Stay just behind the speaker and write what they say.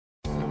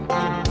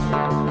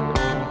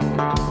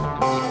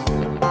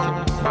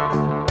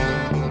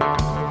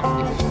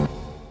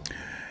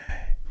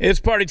It's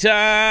party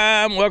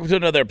time. Welcome to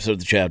another episode of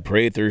the Chad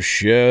Prather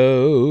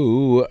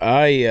Show.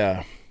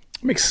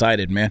 I'm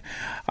excited, man.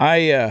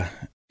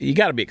 You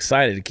got to be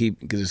excited to keep,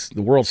 because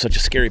the world's such a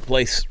scary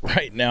place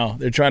right now.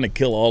 They're trying to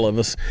kill all of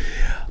us.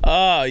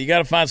 You got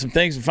to find some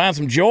things to find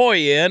some joy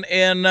in.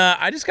 And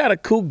I just got a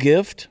cool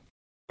gift,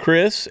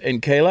 Chris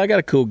and Kayla. I got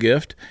a cool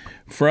gift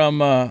from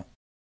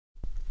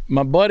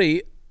my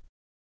buddy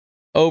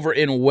over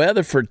in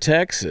Weatherford,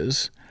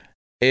 Texas.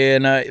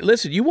 And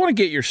listen, you want to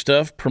get your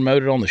stuff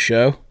promoted on the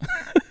show?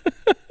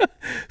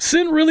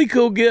 Send really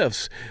cool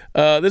gifts.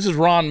 This is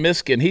Ron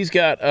Miskin. He's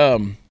got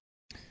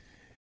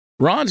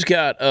Ron's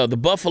got the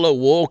Buffalo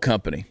Wool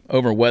Company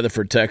over in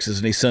Weatherford, Texas,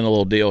 and he sent a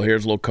little deal.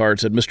 Here's a little card.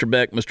 It said, Mr.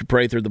 Beck, Mr.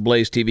 Prather, the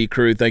Blaze TV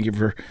crew, thank you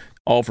for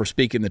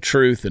speaking the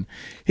truth. And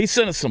he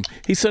sent us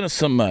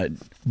some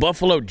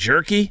buffalo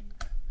jerky.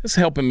 That's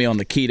helping me on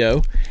the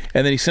keto.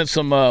 And then he sent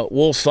some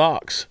wool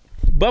socks.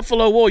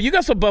 Buffalo wool. You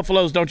got some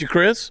buffaloes, don't you,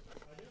 Chris?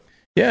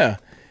 Yeah,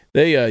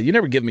 they. You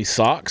never give me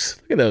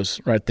socks. Look at those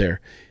right there.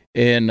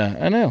 And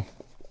I know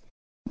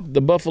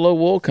the Buffalo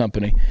Wool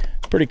Company,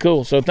 pretty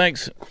cool. So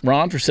thanks,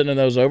 Ron, for sending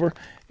those over.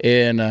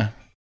 And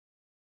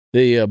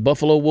the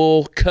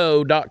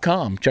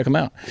BuffaloWoolCo.com. Check them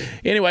out.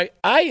 Anyway,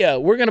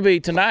 we're going to be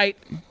tonight.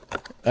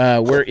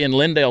 We're in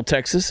Lindale,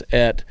 Texas,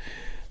 at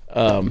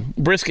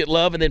Brisket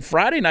Love, and then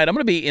Friday night I'm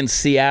going to be in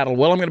Seattle.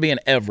 Well, I'm going to be in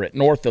Everett,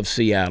 north of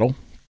Seattle,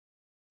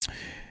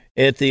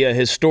 at the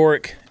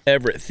historic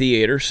Everett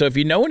Theater. So if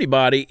you know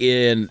anybody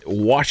in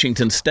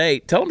Washington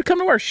State, tell them to come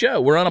to our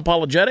show. We're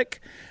unapologetic.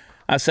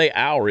 I say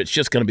our, it's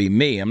just going to be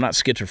me. I'm not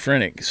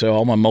schizophrenic, so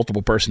all my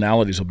multiple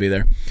personalities will be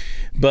there.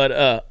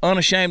 But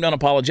unashamed,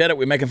 unapologetic.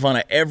 We're making fun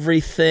of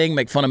everything.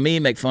 Make fun of me,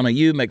 make fun of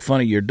you, make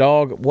fun of your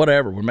dog,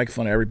 whatever. We're making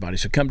fun of everybody.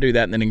 So come do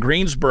that. And then in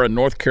Greensboro,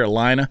 North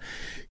Carolina,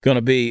 going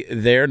to be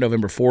there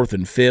November 4th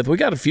and 5th. We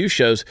got a few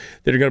shows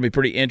that are going to be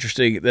pretty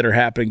interesting that are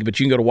happening, but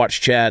you can go to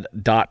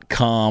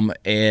watchchad.com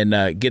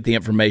and get the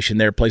information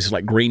there. Places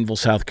like Greenville,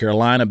 South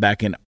Carolina,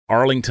 back in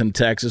Arlington,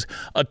 Texas,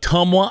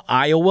 Ottumwa,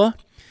 Iowa.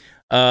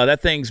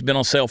 That thing's been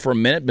on sale for a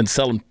minute, been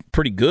selling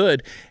pretty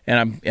good, and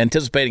I'm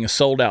anticipating a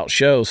sold-out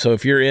show. So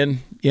if you're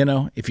in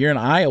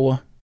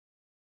Iowa,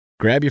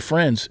 grab your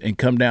friends and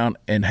come down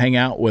and hang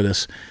out with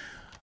us.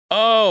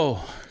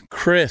 Oh,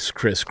 Chris.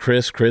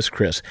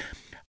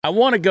 I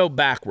want to go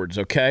backwards,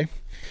 okay?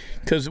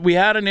 Because we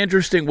had an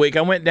interesting week.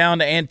 I went down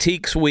to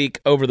Antiques Week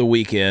over the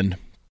weekend,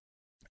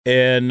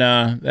 and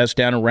that's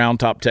down in Round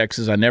Top,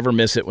 Texas. I never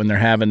miss it when they're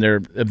having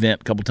their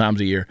event a couple times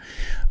a year.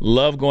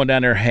 Love going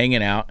down there,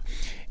 hanging out.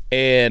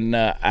 And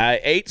I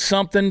ate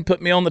something,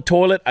 put me on the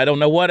toilet. I don't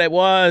know what it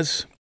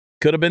was.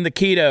 Could have been the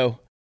keto.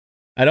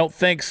 I don't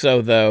think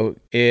so, though.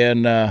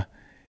 And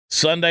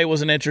Sunday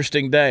was an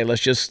interesting day. I'll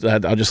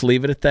just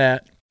leave it at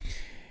that.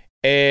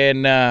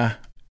 And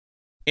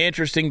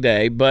interesting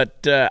day.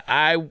 But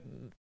I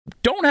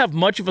don't have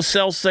much of a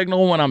cell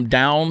signal when I'm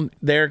down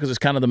there because it's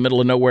kind of the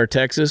middle of nowhere,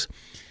 Texas.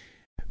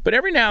 But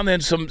every now and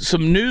then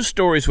some news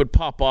stories would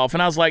pop off.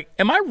 And I was like,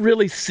 am I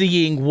really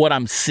seeing what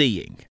I'm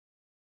seeing?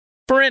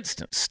 For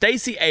instance,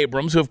 Stacey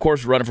Abrams, who of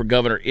course is running for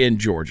governor in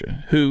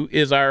Georgia, who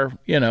is our,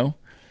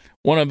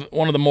 one of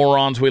the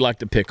morons we like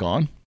to pick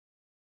on.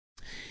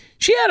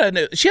 She had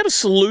a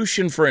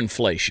solution for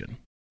inflation.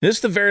 This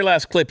is the very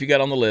last clip you got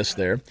on the list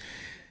there.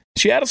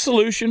 She had a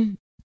solution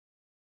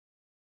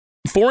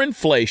for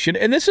inflation,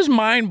 and this is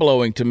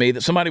mind-blowing to me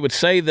that somebody would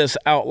say this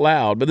out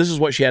loud, but this is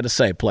what she had to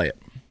say. Play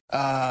it.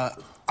 I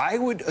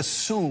would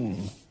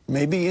assume,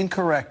 maybe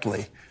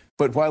incorrectly,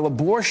 but while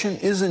abortion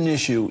is an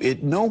issue,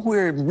 it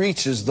nowhere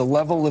reaches the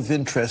level of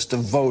interest of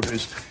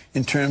voters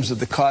in terms of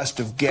the cost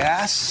of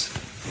gas,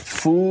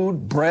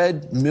 food,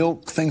 bread,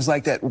 milk, things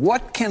like that.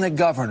 What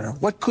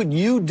could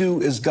you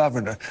do as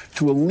governor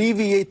to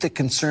alleviate the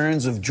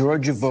concerns of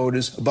Georgia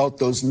voters about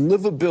those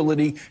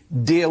livability,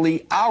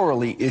 daily,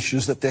 hourly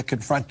issues that they're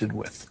confronted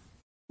with?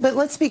 But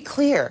let's be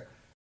clear.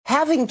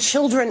 Having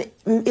children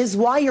is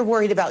why you're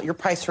worried about your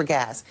price for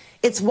gas.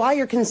 It's why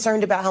you're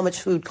concerned about how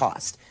much food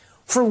costs.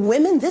 For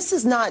women, this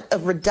is not a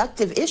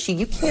reductive issue.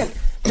 You can't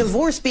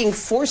divorce being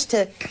forced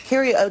to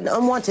carry an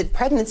unwanted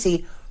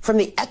pregnancy from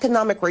the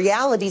economic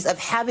realities of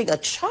having a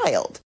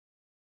child.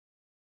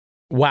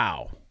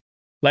 Wow.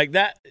 Like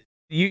that,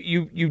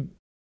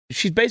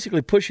 she's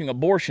basically pushing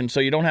abortion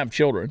so you don't have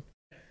children.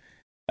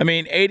 I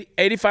mean,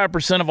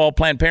 85% of all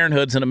Planned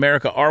Parenthoods in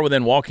America are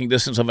within walking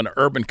distance of an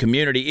urban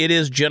community. It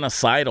is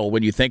genocidal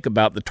when you think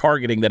about the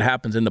targeting that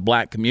happens in the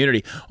black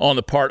community on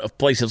the part of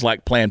places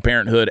like Planned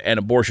Parenthood and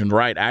abortion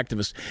right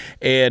activists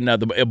and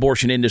the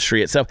abortion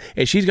industry itself.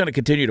 And she's going to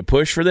continue to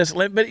push for this.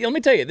 But let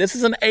me tell you, this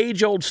is an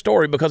age-old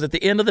story because at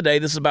the end of the day,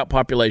 this is about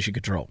population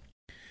control.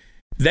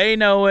 They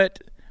know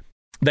it.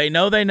 They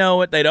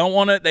know it. They don't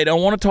want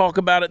to talk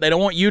about it. They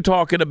don't want you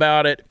talking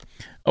about it.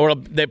 Or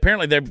they've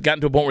gotten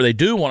to a point where they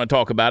do want to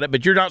talk about it,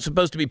 but you're not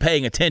supposed to be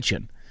paying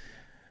attention.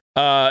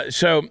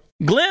 So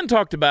Glenn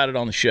talked about it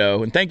on the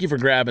show, and thank you for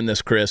grabbing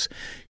this, Chris.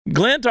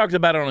 Glenn talked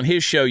about it on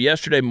his show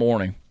yesterday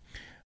morning.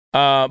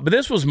 But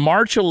this was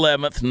March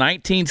 11th,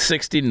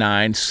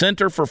 1969,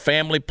 Center for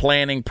Family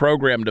Planning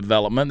Program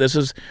Development. This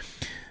is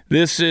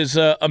This is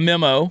a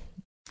memo.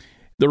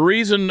 The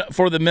reason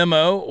for the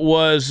memo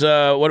was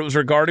what it was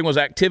regarding was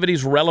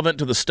activities relevant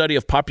to the study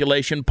of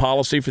population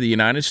policy for the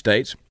United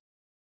States.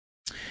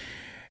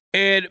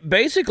 And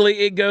basically,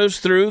 it goes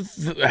through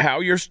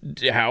how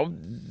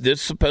this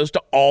is supposed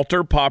to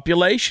alter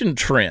population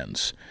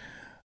trends.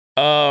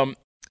 It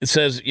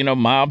says,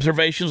 my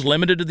observations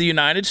limited to the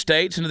United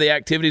States and to the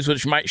activities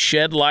which might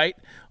shed light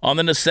on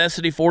the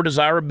necessity for,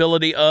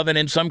 desirability of, and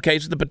in some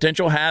cases, the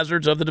potential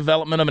hazards of the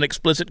development of an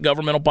explicit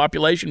governmental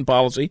population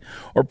policy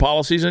or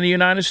policies in the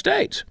United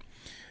States.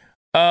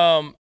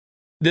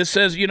 This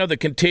says, the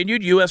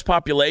continued U.S.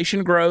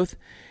 population growth,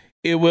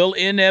 it will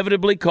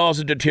inevitably cause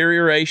a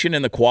deterioration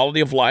in the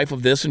quality of life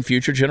of this and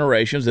future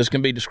generations. This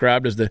can be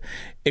described as the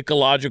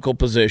ecological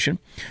position.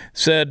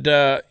 Said,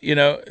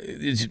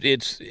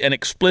 it's an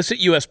explicit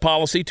U.S.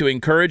 policy to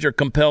encourage or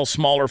compel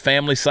smaller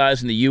family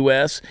size in the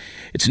U.S.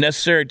 It's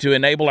necessary to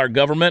enable our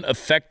government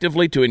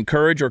effectively to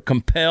encourage or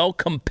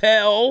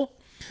compel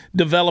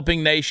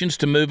developing nations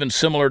to move in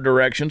similar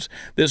directions.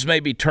 This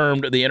may be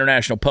termed the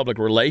international public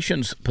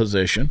relations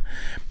position.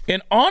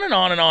 And on and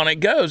on and on it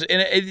goes.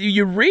 And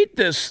you read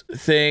this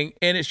thing,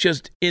 and it's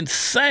just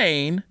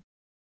insane.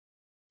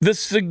 The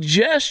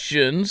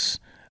suggestions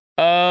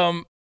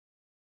about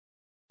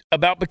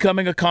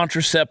becoming a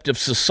contraceptive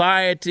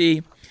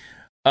society.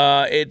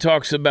 It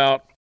talks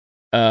about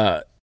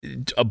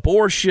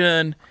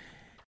abortion.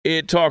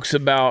 It talks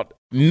about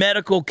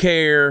medical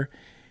care.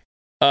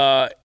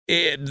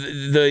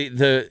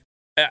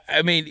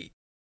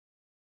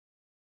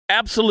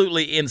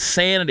 Absolutely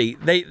insanity.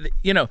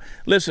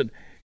 Listen,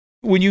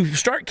 when you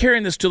start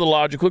carrying this to the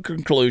logical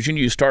conclusion,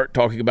 you start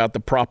talking about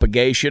the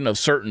propagation of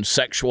certain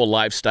sexual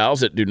lifestyles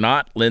that do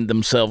not lend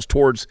themselves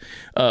towards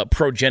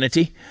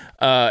progeny,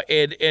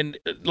 and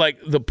like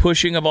the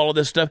pushing of all of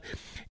this stuff,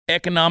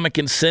 economic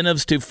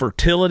incentives to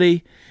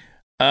fertility,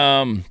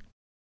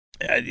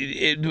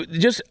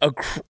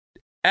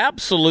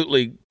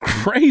 absolutely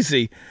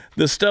crazy,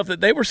 the stuff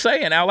that they were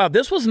saying out loud.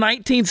 This was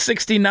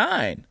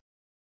 1969,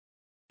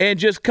 and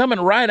just coming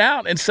right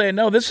out and saying,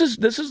 no, this is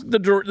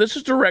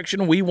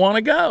direction we want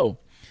to go.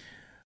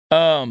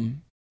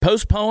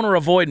 Postpone or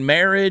avoid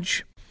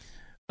marriage,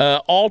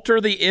 alter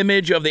the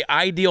image of the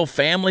ideal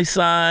family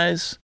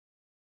size,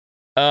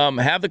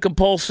 have the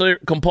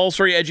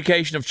compulsory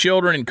education of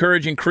children,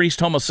 encourage increased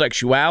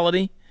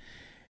homosexuality,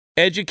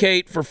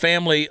 educate for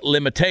family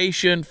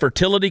limitation,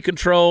 fertility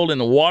control in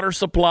the water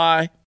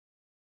supply,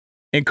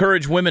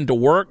 encourage women to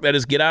work, that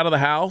is, get out of the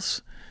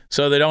house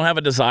so they don't have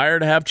a desire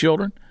to have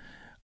children,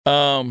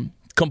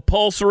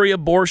 compulsory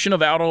abortion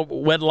of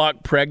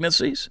out-of-wedlock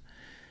pregnancies,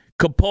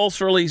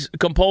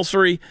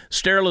 compulsory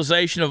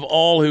sterilization of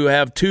all who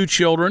have 2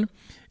 children,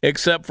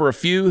 except for a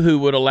few who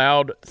would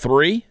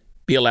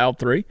be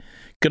allowed 3,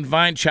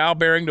 confine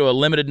childbearing to a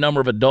limited number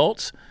of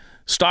adults,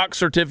 stock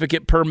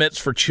certificate permits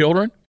for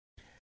children.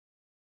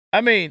 I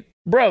mean,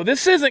 bro,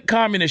 this isn't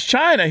communist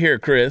China here,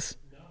 Chris.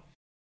 No.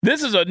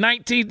 This is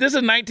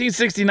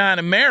 1969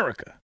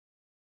 America.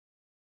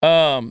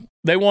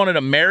 They wanted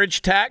a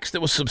marriage tax that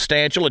was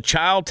substantial, a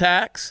child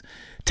tax,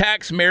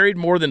 tax married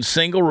more than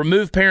single,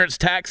 remove parents'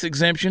 tax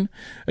exemption,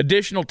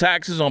 additional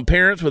taxes on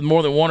parents with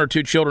more than 1 or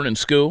 2 children in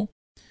school,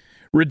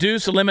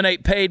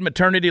 eliminate paid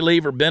maternity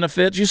leave or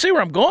benefits. You see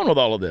where I'm going with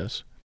all of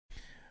this.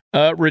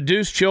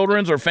 Reduce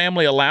children's or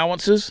family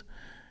allowances.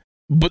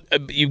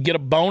 But you get a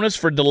bonus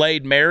for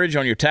delayed marriage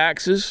on your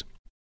taxes,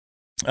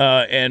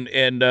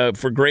 and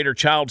for greater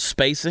child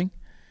spacing.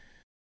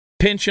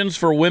 Pensions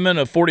for women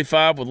of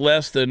 45 with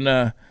less than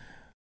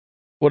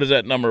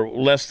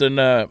less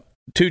than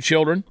 2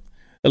 children.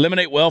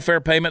 Eliminate welfare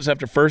payments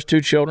after first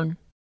 2 children.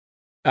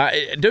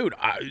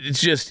 It's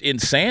just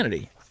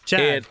insanity.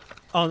 Chad,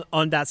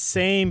 on that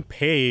same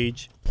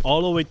page,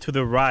 all the way to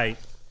the right,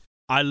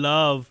 I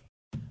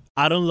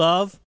don't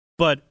love,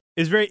 but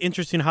it's very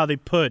interesting how they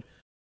put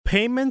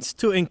payments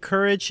to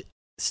encourage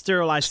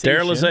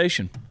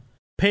sterilization.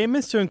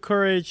 Payments to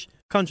encourage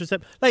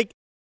contraception.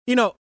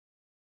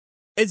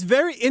 It's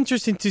very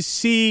interesting to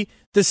see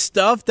the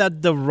stuff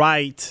that the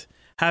right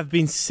have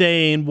been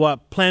saying,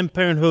 what Planned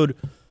Parenthood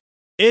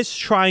is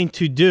trying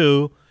to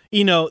do.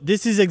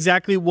 This is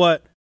exactly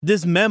what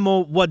this memo,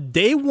 what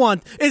they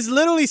want, is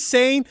literally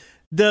saying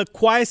the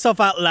quiet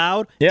stuff out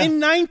loud in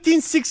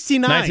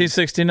 1969.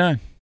 1969.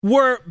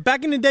 Where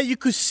back in the day, you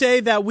could say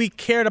that we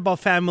cared about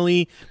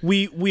family,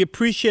 we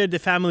appreciated the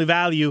family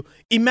value.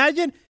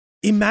 Imagine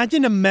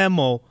a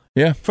memo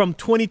from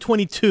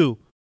 2022.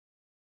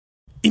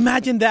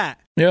 Imagine that.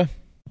 Yeah.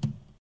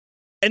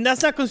 And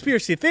that's not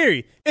conspiracy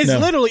theory. It's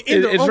literally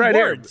in their own right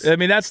words. Here. I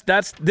mean, this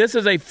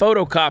is a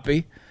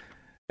photocopy.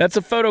 That's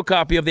a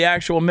photocopy of the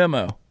actual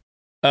memo.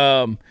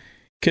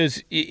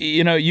 Because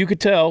you could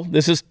tell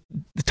this is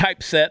the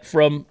typeset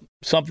from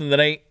something that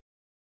ain't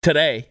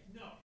today.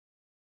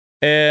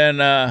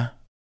 And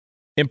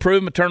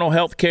improve maternal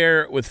health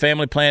care with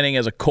family planning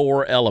as a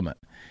core element.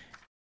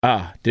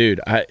 Dude,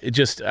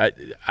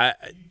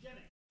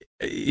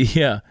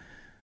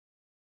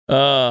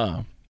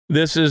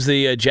 This is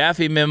the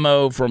Jaffe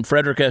memo from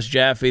Frederick S.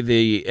 Jaffe,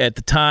 the at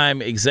the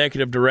time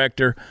executive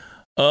director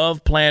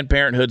of Planned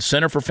Parenthood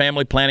Center for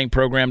Family Planning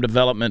Program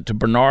Development, to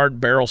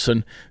Bernard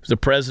Berelson, who's the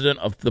president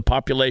of the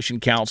Population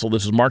Council.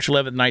 This is March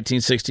 11th,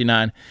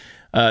 1969.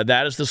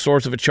 That is the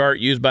source of a chart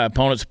used by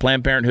opponents of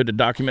Planned Parenthood to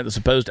document the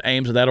supposed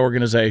aims of that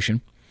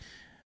organization.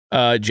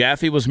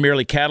 Jaffe was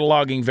merely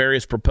cataloging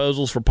various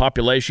proposals for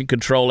population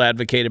control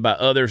advocated by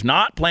others,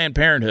 not Planned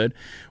Parenthood,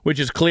 which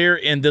is clear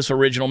in this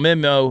original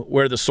memo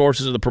where the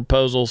sources of the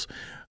proposals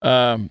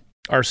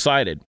are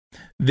cited.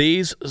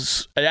 These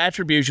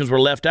attributions were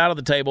left out of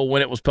the table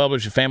when it was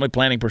published in Family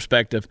Planning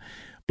Perspective,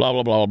 blah,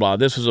 blah, blah, blah, blah.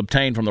 This was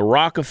obtained from the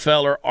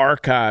Rockefeller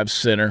Archives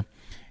Center.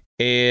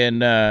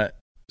 And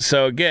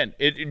so, again,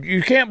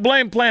 you can't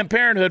blame Planned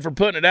Parenthood for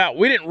putting it out.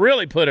 We didn't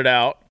really put it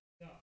out.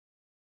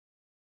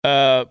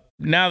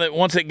 Now that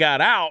once it got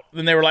out,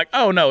 then they were like,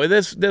 oh, no,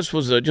 this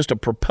was just a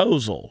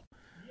proposal.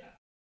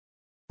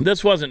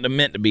 This wasn't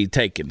meant to be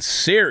taken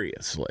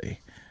seriously.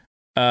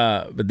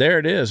 But there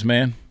it is,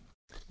 man.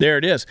 There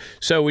it is.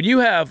 So when you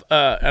have,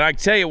 and I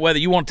can tell you whether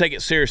you want to take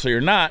it seriously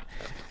or not,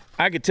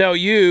 I could tell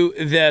you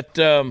that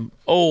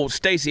old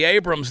Stacey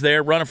Abrams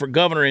there running for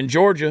governor in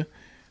Georgia,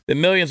 that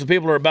millions of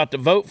people are about to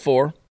vote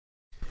for,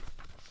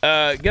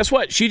 guess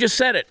what? She just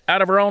said it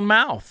out of her own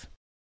mouth.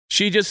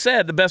 She just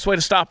said the best way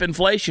to stop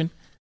inflation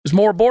is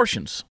more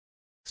abortions.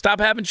 Stop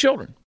having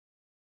children.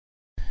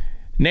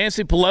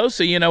 Nancy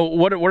Pelosi,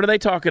 what are they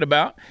talking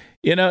about?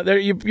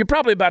 You're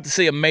probably about to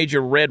see a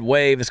major red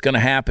wave that's going to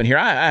happen here.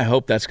 I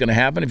hope that's going to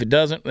happen. If it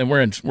doesn't, then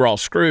we're all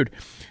screwed.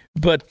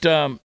 But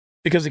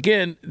because,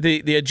 again,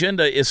 the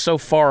agenda is so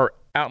far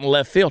out in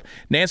left field.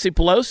 Nancy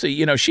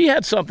Pelosi, she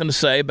had something to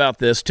say about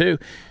this, too.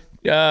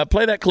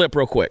 Play that clip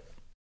real quick.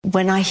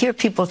 When I hear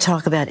people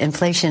talk about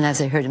inflation,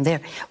 as I heard him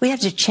there, we have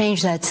to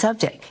change that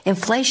subject.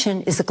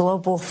 Inflation is a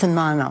global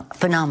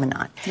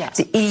phenomenon. Yes.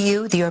 The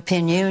EU, the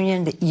European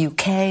Union, the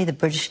UK, the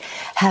British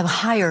have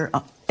higher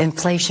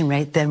inflation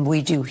rate than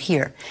we do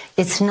here.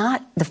 It's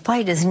not, the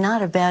fight is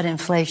not about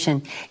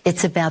inflation.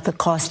 It's about the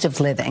cost of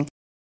living.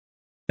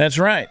 That's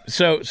right.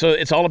 So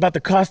it's all about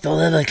the cost of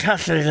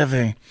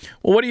living.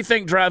 Well, what do you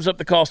think drives up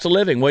the cost of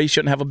living? Well, you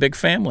shouldn't have a big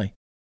family.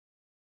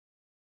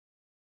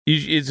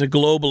 It's a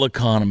global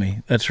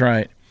economy. That's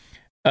right.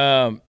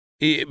 But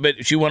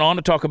she went on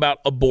to talk about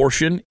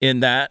abortion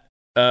in that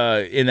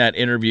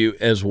interview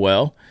as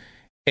well.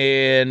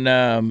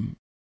 And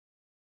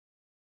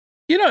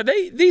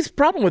these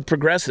problem with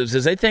progressives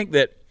is they think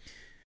that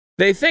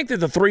the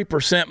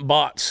 3%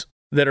 bots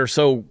that are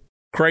so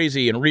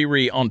crazy and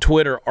on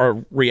Twitter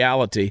are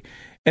reality,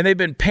 and they've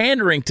been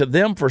pandering to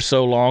them for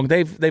so long.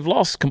 They've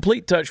lost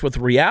complete touch with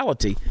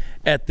reality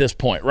at this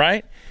point,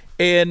 right?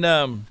 And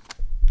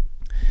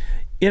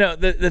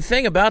the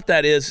thing about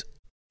that is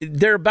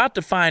they're about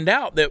to find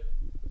out that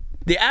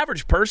the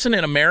average person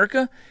in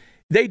America,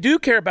 they do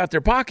care about their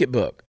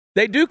pocketbook.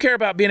 They do care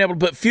about being able to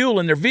put fuel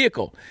in their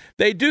vehicle.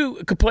 They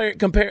do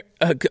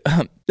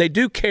they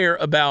do care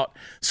about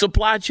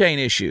supply chain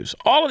issues.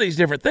 All of these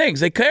different things.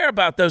 They care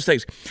about those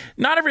things.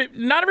 Not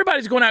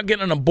everybody's going out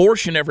getting an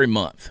abortion every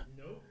month.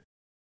 Nope.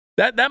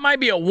 That might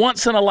be a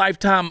once in a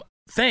lifetime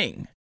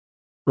thing,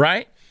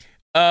 right?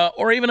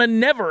 Or even a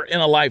never in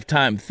a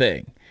lifetime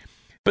thing.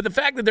 But the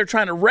fact that they're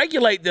trying to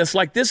regulate this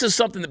like this is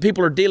something that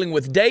people are dealing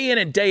with day in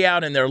and day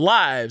out in their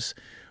lives,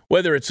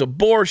 whether it's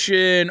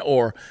abortion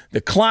or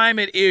the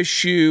climate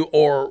issue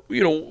or,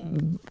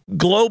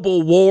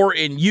 global war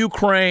in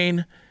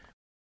Ukraine,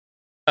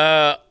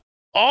 all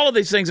of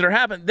these things that are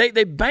happening,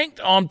 they banked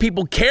on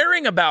people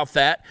caring about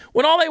that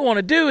when all they want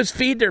to do is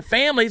feed their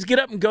families, get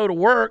up and go to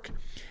work,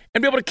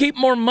 and be able to keep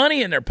more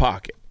money in their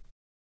pocket.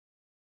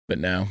 But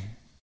now,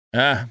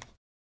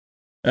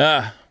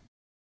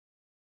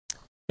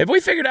 have we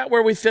figured out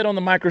where we fit on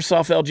the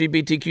Microsoft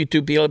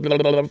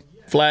LGBTQ2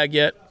 flag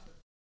yet?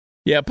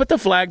 Yeah, put the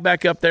flag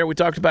back up there. We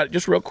talked about it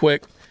just real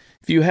quick.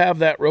 If you have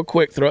that real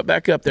quick, throw it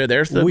back up there.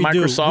 There's the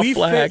Microsoft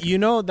flag.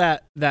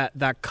 Fit,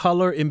 that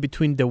color in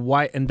between the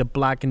white and the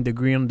black and the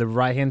green on the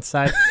right-hand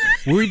side?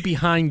 We're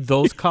behind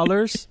those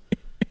colors,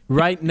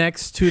 right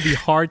next to the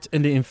heart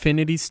and the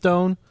infinity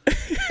stone.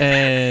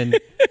 And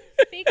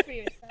speak for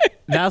yourself.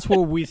 That's where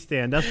we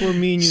stand. That's where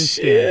me and you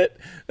stand.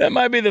 That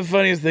might be the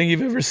funniest thing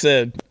you've ever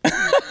said.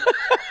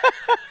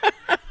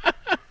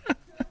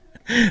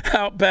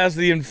 Out past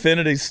the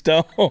infinity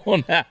stone.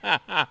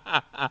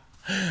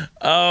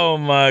 Oh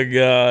my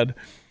God.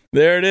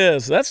 There it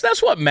is.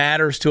 That's what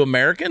matters to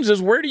Americans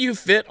is where do you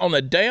fit on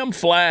the damn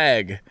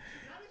flag?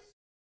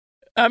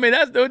 I mean,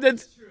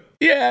 that's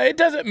yeah, it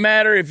doesn't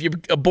matter if you're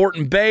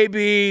aborting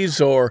babies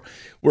or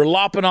we're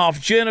lopping off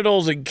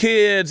genitals and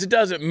kids. It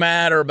doesn't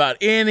matter about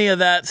any of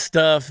that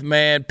stuff,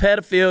 man.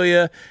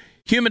 Pedophilia,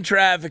 human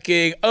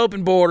trafficking,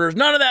 open borders,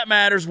 none of that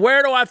matters.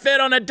 Where do I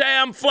fit on a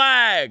damn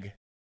flag?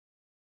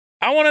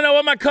 I want to know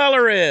what my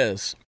color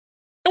is.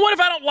 And what if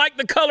I don't like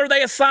the color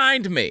they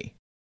assigned me?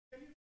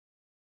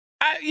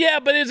 Yeah,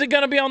 but is it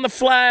going to be on the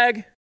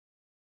flag?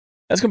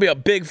 That's going to be a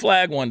big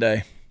flag one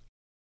day.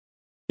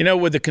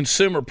 With the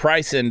consumer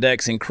price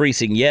index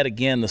increasing yet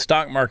again, the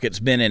stock market's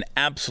been in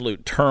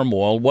absolute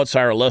turmoil. What's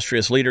our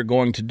illustrious leader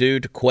going to do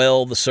to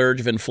quell the surge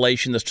of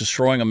inflation that's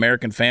destroying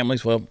American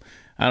families? Well,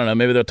 I don't know.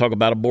 Maybe they'll talk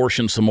about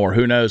abortion some more.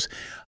 Who knows?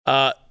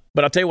 But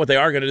I'll tell you what they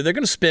are going to do. They're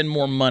going to spend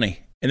more money,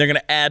 and they're going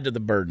to add to the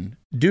burden.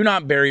 Do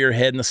not bury your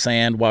head in the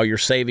sand while your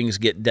savings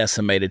get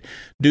decimated.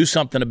 Do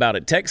something about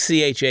it. Text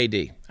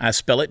CHAD. I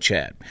spell it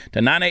Chad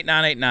to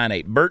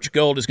 989898. Birch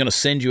Gold is going to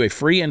send you a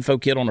free info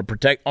kit on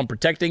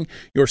protecting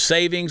your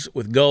savings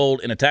with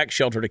gold in a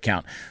tax-sheltered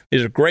account.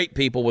 These are great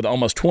people with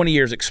almost 20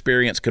 years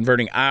experience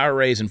converting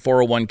IRAs and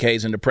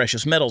 401ks into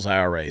precious metals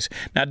IRAs.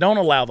 Now, don't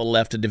allow the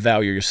left to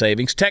devalue your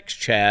savings. Text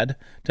Chad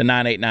to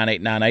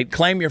 989898.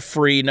 Claim your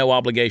free,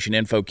 no-obligation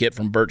info kit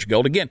from Birch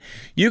Gold. Again,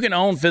 you can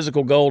own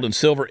physical gold and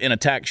silver in a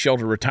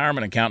tax-sheltered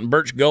retirement account, and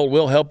Birch Gold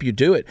will help you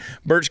do it.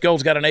 Birch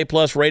Gold's got an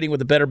A-plus rating with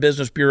the Better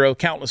Business Bureau,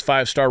 countless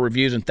 5-star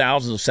reviews, and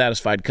thousands of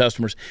satisfied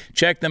customers.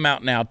 Check them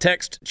out now.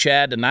 Text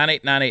Chad to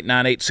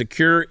 989898.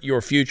 Secure your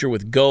future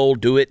with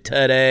gold. Do it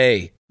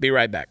today. Be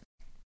right back.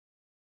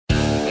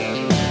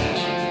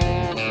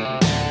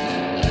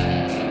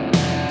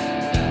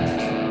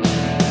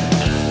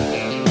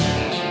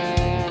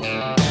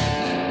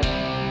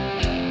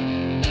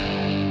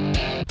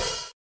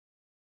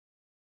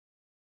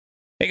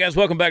 Hey guys,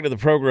 welcome back to the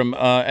program.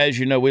 As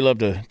you know, we love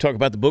to talk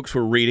about the books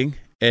we're reading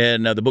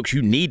and the books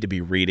you need to be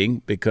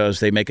reading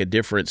because they make a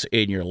difference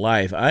in your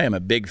life. I am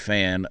a big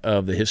fan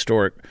of the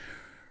historical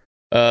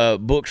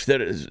books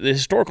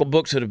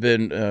that have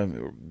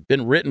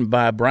been written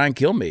by Brian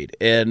Kilmeade,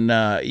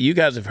 and you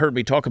guys have heard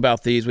me talk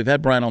about these. We've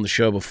had Brian on the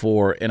show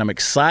before, and I'm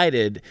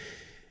excited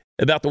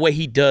about the way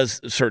he does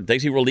certain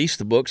things. He released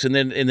the books, and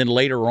then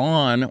later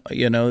on,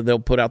 they'll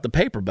put out the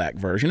paperback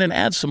version and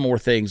add some more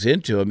things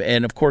into them.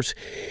 And of course,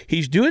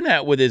 he's doing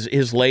that with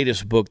his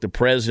latest book, The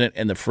President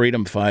and the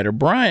Freedom Fighter.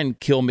 Brian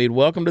Kilmeade,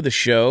 welcome to the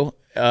show.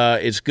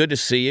 It's good to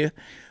see you.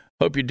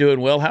 Hope you're doing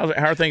well. How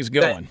are things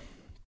going?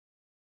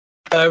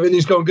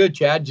 Everything's going good,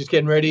 Chad. Just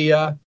getting ready.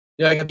 I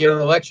got to get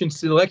an election.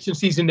 The election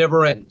season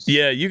never ends.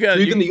 Yeah, you guys.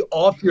 Even the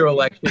off-year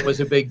election was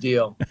a big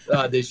deal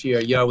this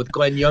year. With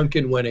Glenn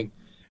Youngkin winning.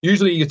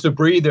 Usually it's a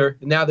breather,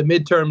 and now the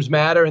midterms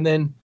matter, and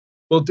then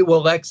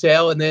we'll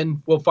exhale, and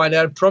then we'll find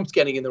out if Trump's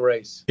getting in the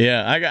race.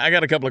 Yeah, I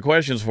got a couple of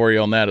questions for you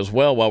on that as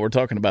well while we're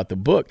talking about the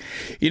book.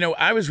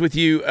 I was with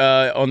you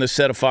on the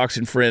set of Fox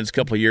and Friends a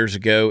couple of years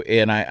ago,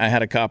 and I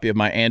had a copy of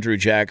my Andrew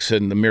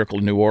Jackson, The Miracle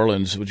of New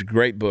Orleans, which is a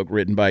great book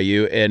written by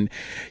you, and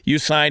you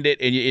signed it,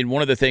 and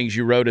one of the things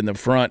you wrote in the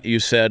front, you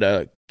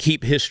said,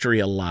 keep history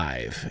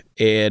alive,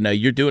 and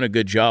you're doing a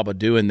good job of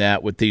doing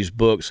that with these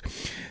books.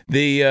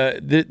 The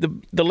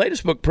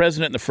latest book,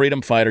 President and the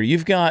Freedom Fighter,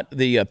 you've got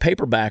the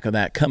paperback of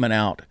that coming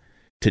out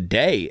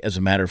today. As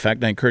a matter of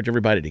fact, I encourage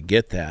everybody to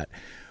get that.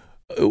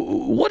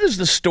 What is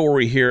the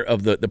story here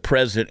of the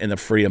President and the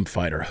Freedom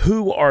Fighter?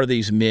 Who are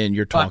these men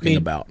you're talking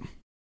about?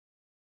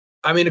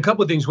 A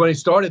couple of things. When I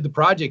started the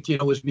project,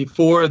 was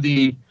before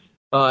the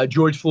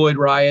George Floyd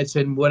riots,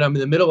 and when I'm in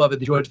the middle of it,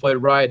 the George Floyd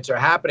riots are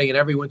happening, and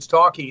everyone's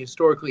talking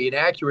historically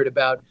inaccurate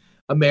about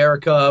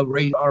America,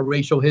 our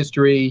racial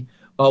history,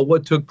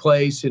 what took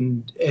place,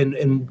 and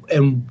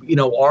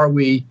are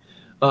we,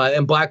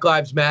 and Black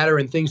Lives Matter,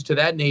 and things to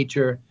that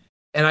nature.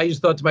 And I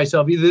just thought to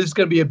myself, either this is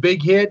going to be a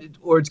big hit,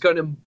 or it's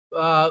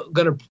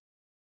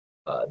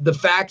the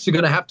facts are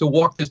going to have to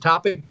walk this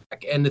topic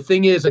back. And the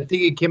thing is, I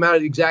think it came out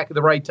at exactly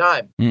the right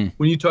time.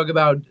 When you talk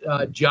about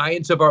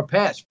giants of our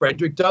past,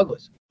 Frederick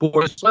Douglass,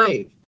 born a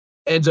slave,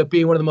 ends up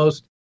being one of the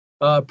most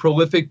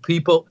prolific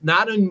people,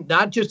 not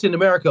just in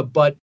America,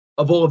 but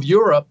of all of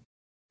Europe.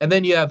 And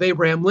then you have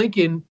Abraham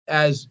Lincoln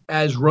as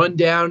run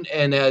down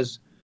and as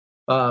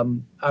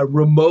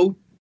remote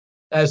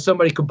as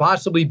somebody could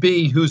possibly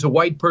be, who's a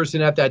white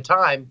person at that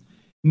time.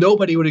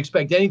 Nobody would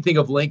expect anything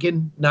of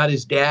Lincoln, not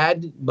his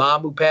dad,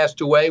 mom, who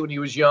passed away when he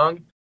was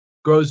young,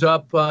 grows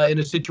up in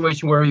a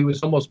situation where he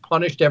was almost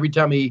punished every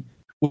time he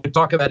would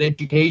talk about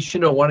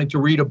education or wanting to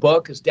read a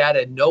book. His dad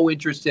had no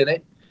interest in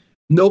it.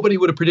 Nobody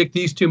would have predicted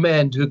these two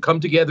men to come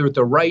together at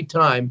the right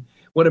time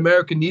when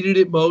America needed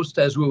it most,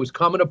 as it was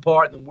coming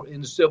apart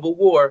in the Civil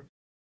War.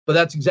 But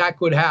that's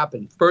exactly what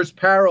happened. First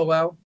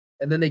parallel,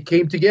 and then they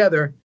came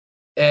together.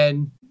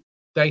 And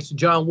thanks to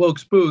John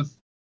Wilkes Booth,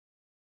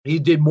 he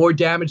did more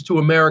damage to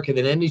America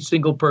than any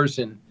single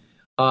person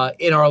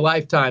in our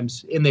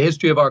lifetimes in the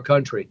history of our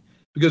country.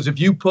 Because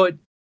if you put,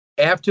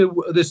 after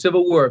the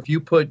Civil War, if you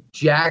put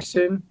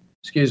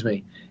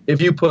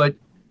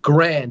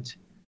Grant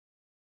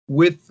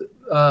with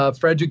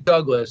Frederick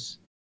Douglass,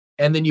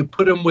 and then you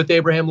put him with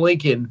Abraham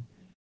Lincoln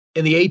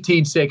in the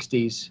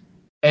 1860s,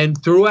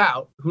 and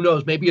throughout, who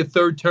knows, maybe a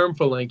third term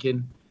for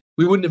Lincoln,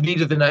 we wouldn't have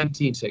needed the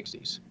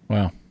 1960s.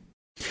 Wow.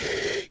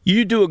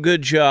 You do a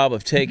good job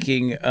of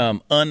taking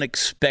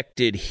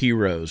unexpected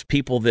heroes,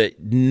 people that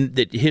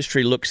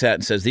history looks at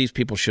and says these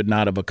people should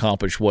not have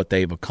accomplished what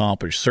they've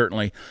accomplished.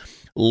 Certainly,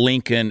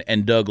 Lincoln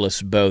and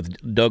Douglas both.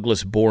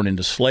 Douglas born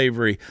into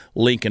slavery,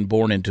 Lincoln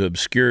born into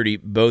obscurity,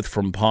 both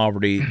from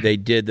poverty. They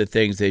did the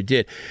things they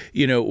did.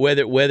 You know,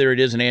 whether it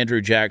is an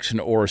Andrew Jackson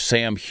or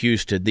Sam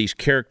Houston, these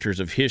characters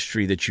of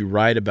history that you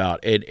write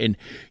about, and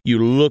you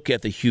look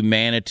at the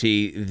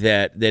humanity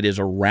that is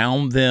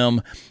around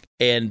them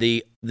and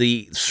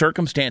the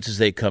circumstances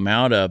they come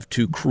out of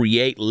to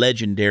create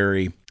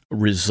legendary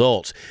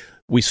results.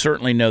 We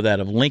certainly know that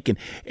of Lincoln,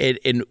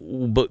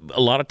 but a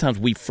lot of times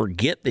we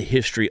forget the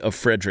history of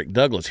Frederick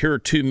Douglass. Here are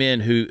two men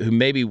who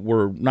maybe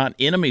were not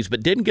enemies,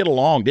 but didn't get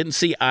along, didn't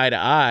see eye to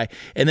eye,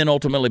 and then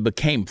ultimately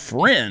became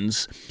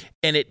friends,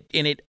 and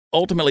it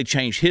ultimately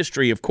changed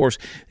history. Of course,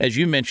 as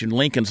you mentioned,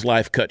 Lincoln's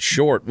life cut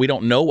short. We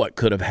don't know what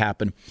could have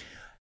happened.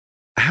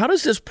 How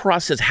does this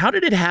process? How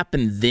did it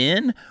happen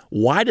then?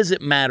 Why does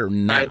it matter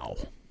now?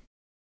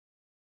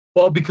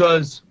 Well,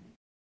 because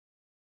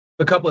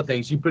a couple of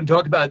things. You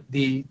talk about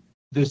the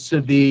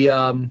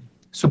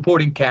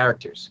supporting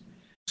characters.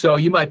 So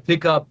you might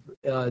pick up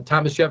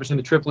Thomas Jefferson,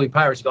 the Tripoli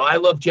Pirates. Go, I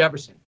love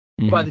Jefferson.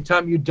 Mm-hmm. By the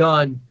time you're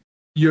done,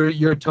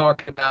 you're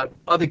talking about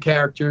other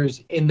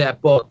characters in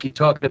that book. You're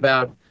talking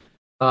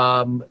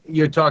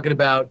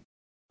about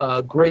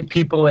great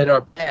people in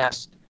our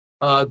past,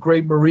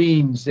 great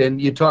Marines, and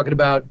you're talking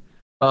about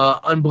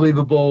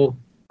unbelievable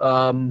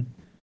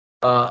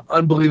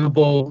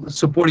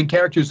supporting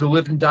characters who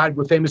lived and died,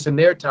 were famous in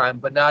their time,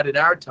 but not in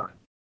our time.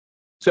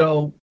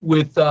 So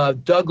with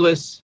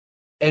Douglas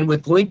and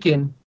with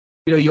Lincoln,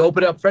 you know, you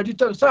open up Frederick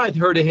Douglass. I'd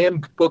heard of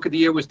him. Book of the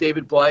year was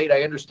David Blight.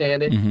 I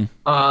understand it. Mm-hmm.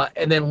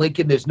 And then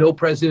Lincoln, there's no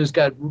president who's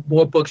got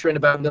more books written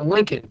about him than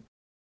Lincoln.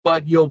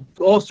 But you'll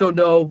also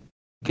know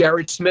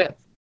Gerrit Smith.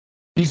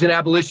 He's an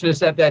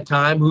abolitionist at that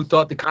time who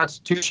thought the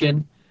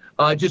Constitution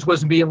just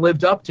wasn't being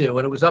lived up to.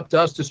 And it was up to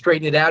us to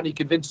straighten it out. And he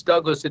convinced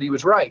Douglas that he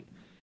was right.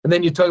 And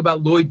then you talk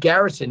about Lloyd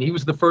Garrison. He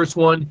was the first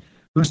one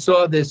who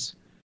saw this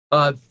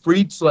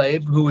freed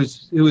slave who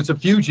was a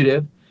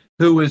fugitive,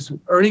 who was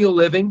earning a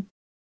living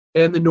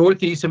in the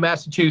Northeast of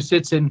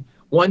Massachusetts. And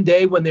one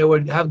day when they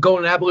would go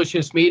an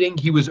abolitionist meeting,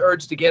 he was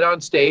urged to get on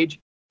stage.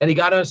 And he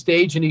got on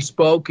stage and he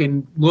spoke.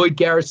 And Lloyd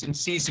Garrison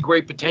sees the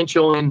great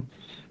potential in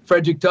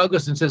Frederick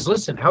Douglass and says,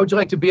 listen, how would you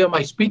like to be on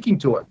my speaking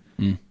tour?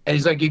 And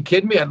he's like, you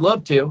kidding me? I'd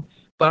love to,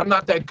 but I'm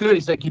not that good.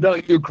 He's like, you know,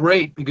 you're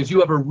great because you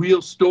have a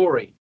real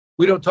story.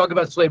 We don't talk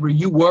about slavery.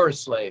 You were a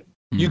slave.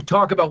 You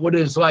talk about what it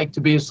is like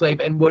to be a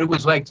slave and what it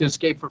was like to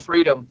escape for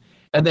freedom,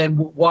 and then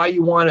why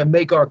you want to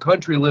make our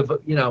country live,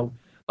 you know,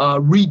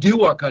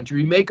 redo our country,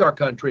 remake our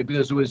country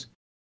because it was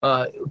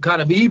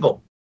kind of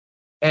evil.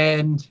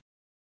 And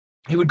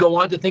he would go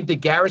on to think that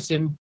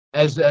Garrison,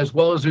 as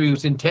well as he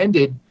was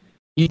intended,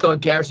 he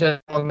thought Garrison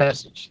had a long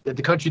message, that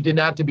the country did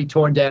not have to be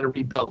torn down and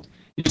rebuilt.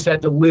 He just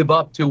had to live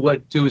up to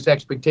his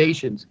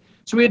expectations.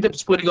 So he ended up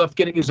splitting off,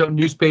 getting his own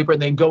newspaper,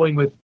 and then going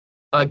with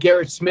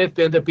Gerrit Smith,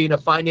 ended up being a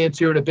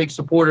financier and a big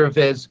supporter of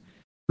his,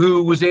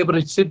 who was able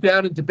to sit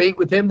down and debate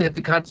with him that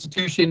the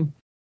Constitution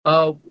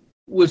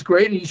was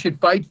great and you should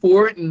fight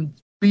for it and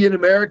be an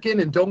American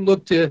and don't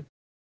look to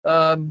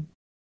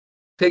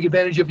take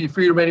advantage of your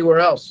freedom anywhere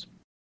else.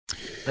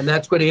 And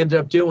that's what he ended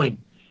up doing,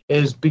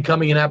 is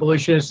becoming an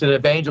abolitionist and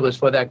evangelist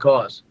for that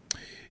cause.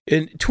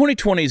 In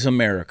 2020's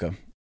America,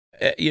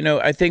 you know,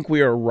 I think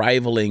we are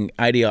rivaling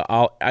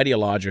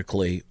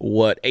ideologically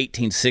what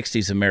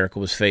 1860s America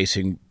was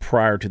facing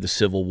prior to the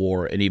Civil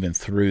War and even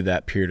through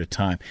that period of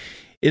time.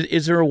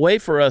 Is there a way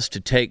for us to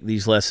take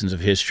these lessons of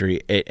history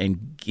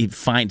and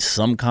find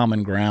some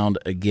common ground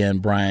again,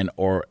 Brian,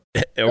 or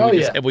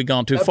have we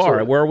gone too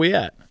far? Where are we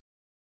at?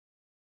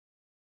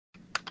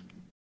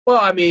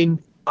 Well, I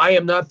mean, I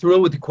am not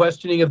thrilled with the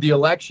questioning of the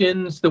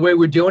elections the way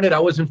we're doing it. I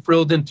wasn't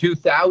thrilled in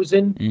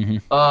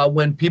 2000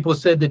 when people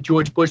said that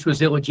George Bush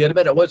was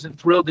illegitimate. I wasn't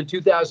thrilled in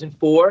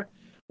 2004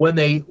 when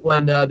they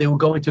were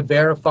going to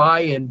verify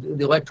and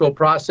the electoral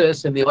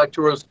process and the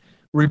electorals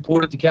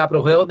reported to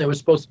Capitol Hill and they were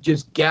supposed to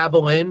just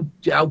gavel in.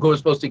 Al Gore was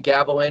supposed to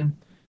gavel in.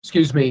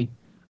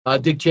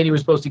 Dick Cheney was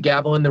supposed to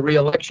gavel in the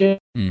re-election.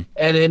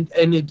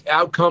 And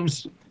out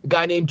comes a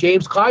guy named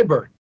James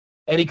Clyburn.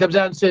 And he comes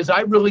out and says,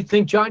 I really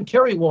think John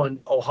Kerry won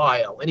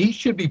Ohio, and he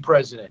should be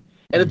president.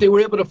 And if they were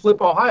able to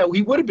flip Ohio,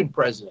 he would have been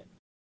president.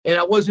 And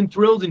I wasn't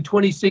thrilled in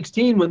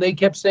 2016 when they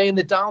kept saying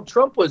that Donald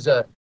Trump was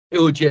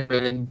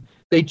illegitimate, and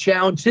they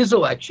challenged his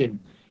election.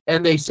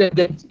 And they said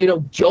that, you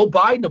know, Joe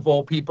Biden, of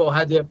all people,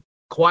 had to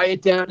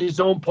quiet down his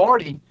own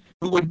party,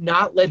 who would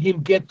not let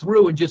him get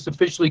through and just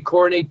officially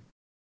coronate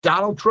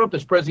Donald Trump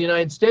as president of the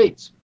United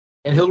States.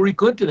 And Hillary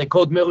Clinton, they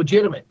called him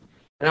illegitimate.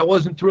 And I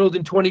wasn't thrilled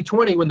in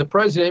 2020 when the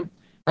president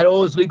had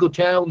all his legal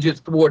challenges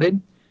thwarted.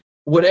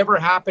 Whatever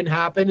happened.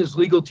 His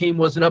legal team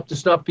wasn't up to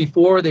snuff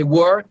before. They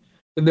were.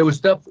 And there was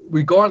stuff,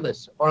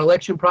 regardless. Our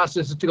election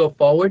process is to go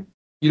forward.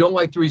 You don't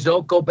like the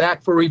result, go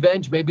back for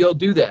revenge. Maybe I'll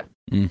do that.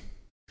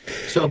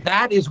 So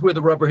that is where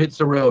the rubber hits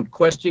the road,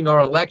 questioning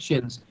our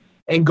elections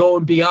and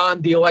going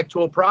beyond the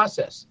electoral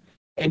process.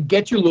 And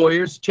get your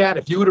lawyers, Chad,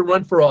 if you were to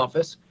run for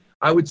office,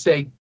 I would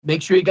say,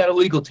 make sure you got a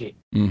legal team.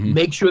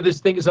 Make sure this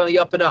thing is on the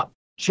up and up.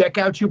 Check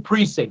out your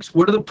precincts.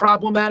 What are the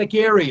problematic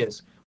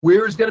areas?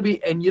 Where is going to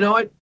be? And you know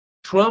what?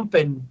 Trump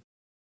and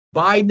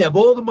Biden have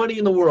all the money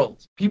in the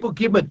world. People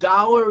give them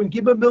 $1 and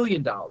give them $1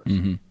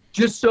 million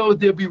just so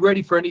they'll be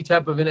ready for any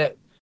type of an.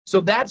 So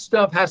that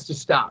stuff has to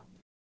stop.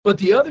 But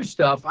the other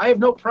stuff, I have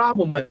no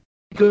problem with,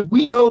 because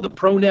we know the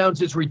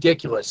pronouns is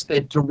ridiculous.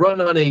 That to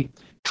run on a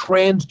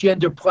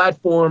transgender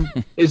platform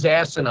is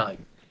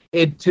asinine.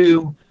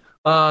 To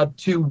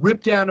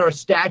rip down our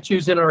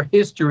statues and our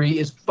history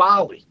is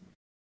folly.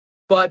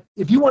 But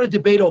if you want to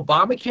debate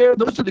Obamacare,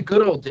 those are the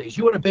good old days.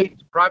 You want to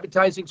debate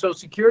privatizing Social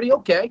Security?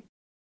 Okay.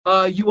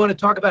 You want to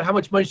talk about how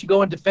much money should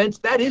go on defense?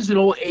 That is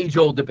an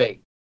age-old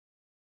debate.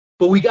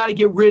 But we got to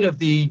get rid of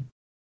the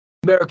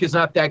America's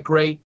not that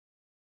great.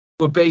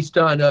 We're based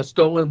on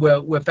stolen.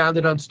 We're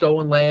founded on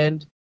stolen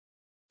land,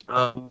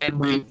 and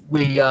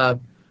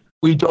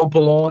we don't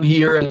belong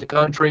here as a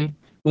country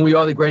when we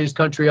are the greatest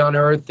country on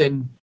earth.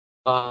 And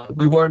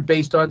we weren't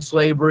based on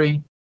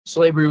slavery.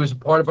 Slavery was a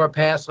part of our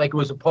past, like it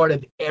was a part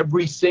of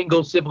every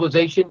single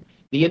civilization.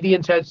 The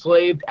Indians had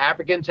slaves.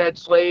 Africans had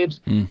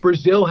slaves.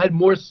 Brazil had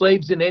more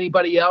slaves than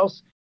anybody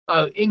else.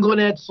 England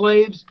had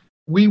slaves.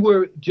 We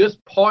were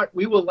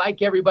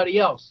like everybody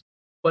else.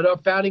 But our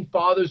founding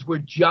fathers were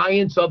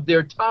giants of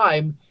their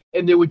time,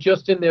 and they were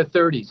just in their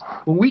 30s.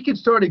 When we can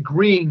start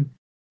agreeing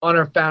on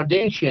our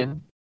foundation,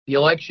 the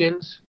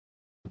elections,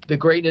 the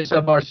greatness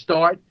of our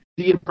start,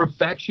 the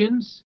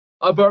imperfections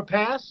of our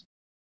past,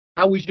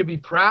 how we should be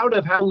proud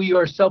of how we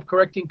are a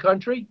self-correcting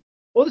country,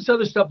 all this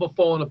other stuff will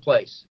fall into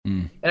place.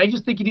 And I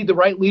just think you need the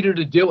right leader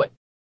to do it.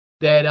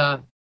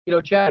 That,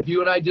 Chad, if you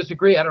and I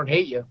disagree, I don't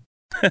hate you.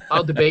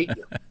 I'll debate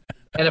you.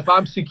 And if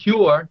I'm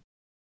secure,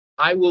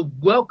 I will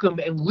welcome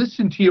and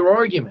listen to your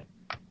argument.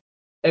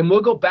 And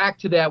we'll go back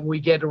to that when we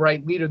get the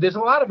right leader. There's a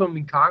lot of them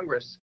in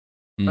Congress.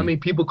 I mean,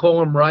 people call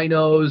them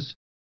rhinos.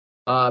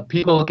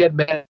 People get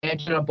mad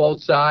on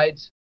both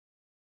sides.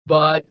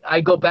 But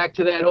I go back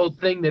to that whole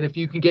thing that if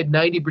you can get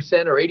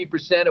 90% or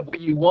 80% of what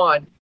you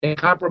want and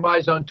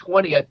compromise on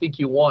 20, I think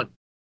you won.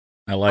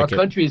 I like it. Our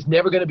country is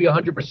never going to be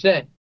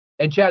 100%.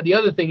 And Chad, the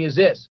other thing is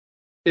this.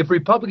 If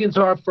Republicans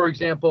are, for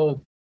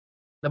example,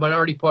 the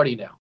minority party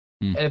now,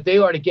 and if they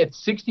are to get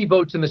 60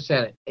 votes in the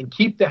Senate and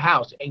keep the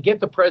House and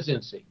get the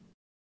presidency,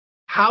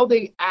 how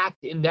they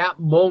act in that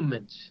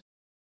moment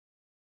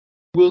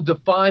will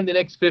define the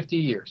next 50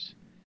 years.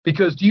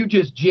 Because do you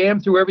just jam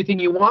through everything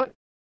you want?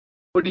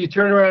 Or do you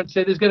turn around and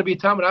say, there's going to be a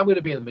time when I'm going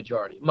to be in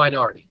the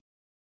minority?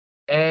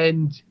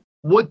 And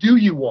what do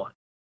you want?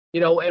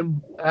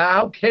 And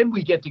how can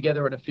we get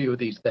together on a few of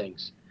these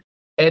things?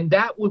 And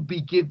that would be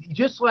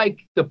just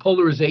like the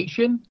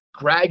polarization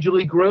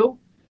gradually grew.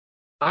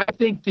 I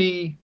think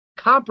the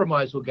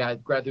compromise will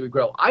gradually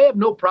grow. I have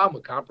no problem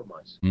with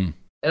compromise. And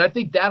I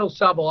think that'll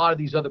solve a lot of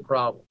these other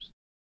problems.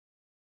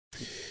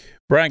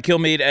 Brian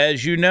Kilmeade,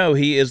 as you know,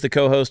 he is the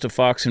co-host of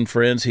Fox and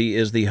Friends. He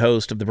is the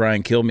host of the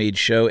Brian Kilmeade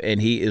Show, and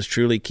he is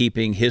truly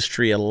keeping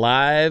history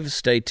alive.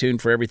 Stay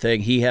tuned for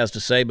everything he has to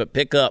say, but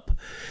pick up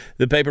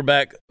the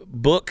paperback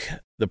book,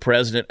 The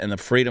President and the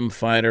Freedom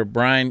Fighter.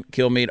 Brian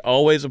Kilmeade,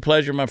 always a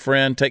pleasure, my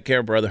friend. Take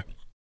care, brother.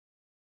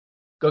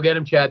 Go get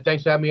him, Chad.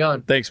 Thanks for having me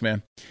on. Thanks,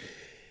 man.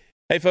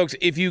 Hey, folks,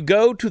 if you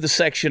go to the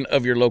section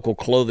of your local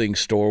clothing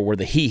store where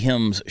the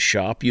he-hims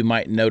shop, you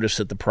might notice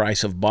that the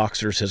price of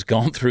boxers has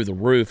gone through the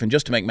roof. And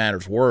just to make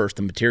matters worse,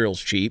 the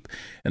material's cheap,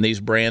 and these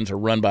brands are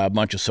run by a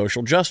bunch of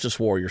social justice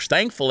warriors.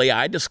 Thankfully,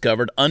 I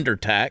discovered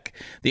Undertac,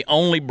 the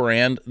only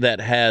brand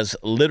that has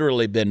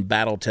literally been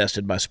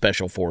battle-tested by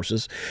special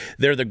forces.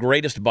 They're the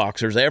greatest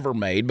boxers ever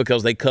made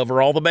because they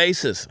cover all the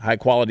bases.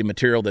 High-quality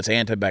material that's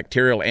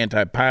antibacterial,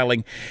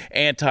 anti-piling,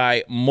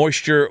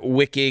 anti-moisture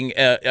wicking.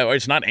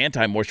 It's not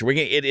anti-moisture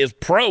wicking. It is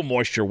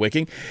pro-moisture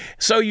wicking,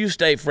 so you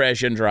stay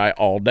fresh and dry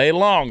all day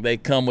long. They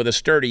come with a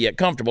sturdy yet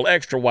comfortable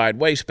extra-wide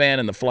waistband,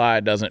 and the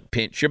fly doesn't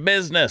pinch your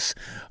business.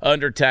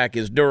 Undertac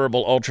is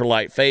durable,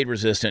 ultralight,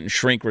 fade-resistant, and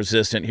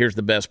shrink-resistant. Here's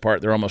the best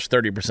part. They're almost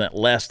 30%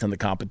 less than the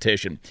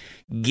competition.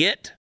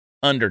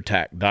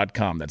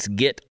 GetUndertac.com. That's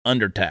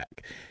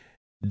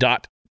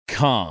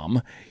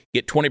GetUndertac.com.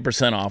 Get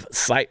 20% off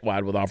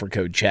site-wide with offer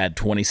code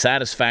CHAD20.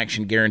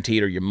 Satisfaction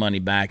guaranteed or your money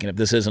back. And if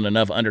this isn't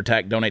enough,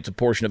 Undertac donates a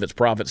portion of its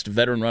profits to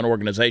veteran-run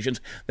organizations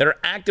that are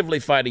actively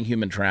fighting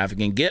human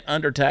trafficking.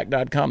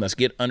 GetUndertac.com. That's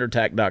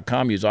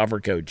GetUndertac.com. Use offer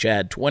code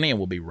CHAD20, and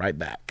we'll be right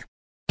back.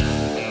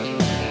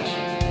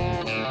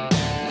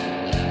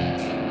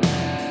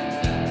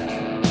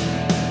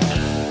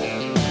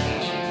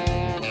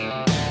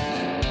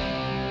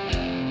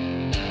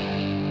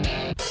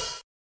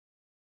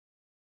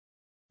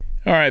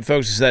 All right,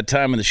 folks, it's that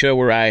time of the show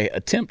where I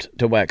attempt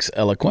to wax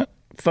eloquent.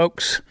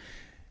 Folks,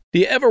 do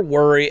you ever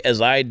worry,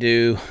 as I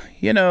do,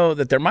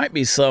 that there might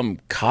be some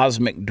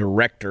cosmic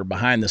director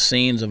behind the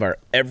scenes of our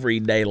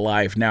everyday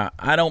life? Now,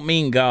 I don't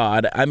mean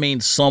God. I mean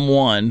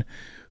someone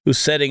who's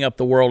setting up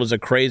the world as a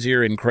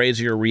crazier and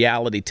crazier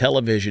reality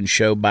television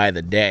show by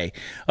the day.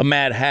 A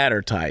Mad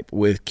Hatter type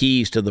with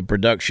keys to the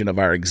production of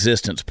our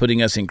existence,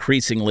 putting us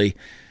increasingly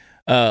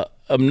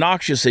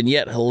obnoxious and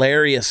yet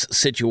hilarious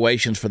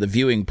situations for the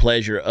viewing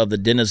pleasure of the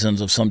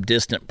denizens of some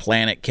distant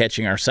planet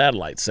catching our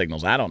satellite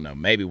signals. I don't know.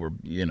 Maybe we're,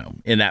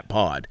 in that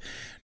pod.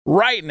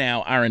 Right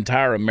now, our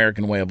entire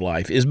American way of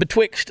life is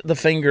betwixt the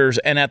fingers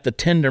and at the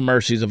tender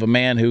mercies of a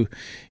man who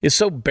is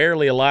so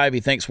barely alive he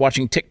thinks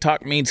watching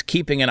TikTok means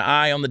keeping an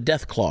eye on the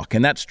death clock,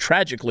 and that's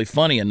tragically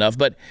funny enough,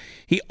 but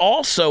he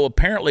also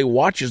apparently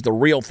watches the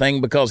real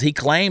thing because he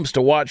claims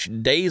to watch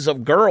Days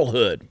of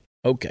Girlhood.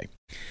 Okay.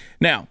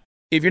 Now,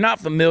 if you're not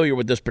familiar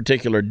with this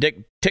particular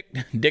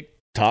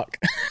TikTok,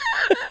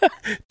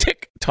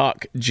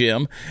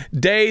 Jim,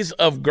 Days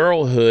of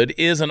Girlhood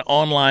is an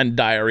online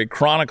diary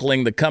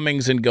chronicling the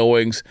comings and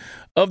goings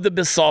of the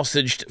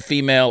besausaged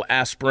female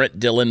aspirant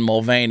Dylan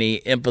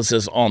Mulvaney,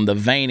 emphasis on the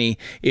veiny,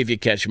 if you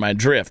catch my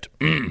drift.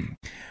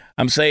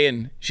 I'm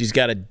saying she's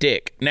got a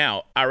dick.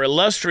 Now, our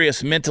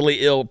illustrious mentally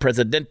ill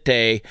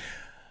presidente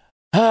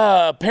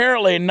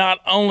apparently not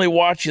only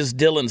watches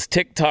Dylan's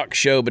TikTok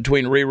show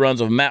between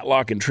reruns of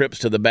Matlock and trips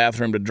to the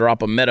bathroom to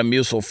drop a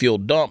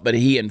Metamucil-fueled dump, but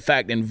he, in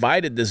fact,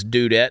 invited this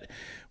dudette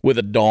with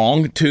a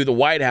dong to the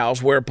White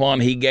House,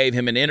 whereupon he gave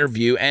him an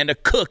interview and a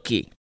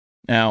cookie.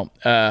 Now,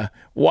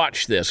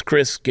 watch this.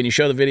 Chris, can you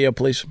show the video,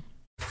 please?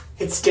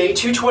 It's day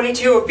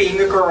 222 of being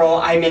a girl.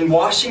 I'm in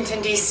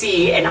Washington,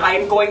 D.C., and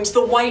I'm going to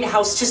the White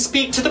House to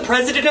speak to the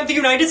President of the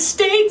United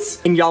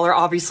States. And y'all are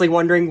obviously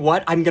wondering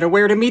what I'm going to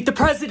wear to meet the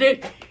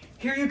President.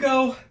 Here you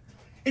go.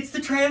 It's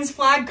the trans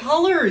flag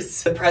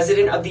colors. The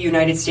President of the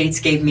United States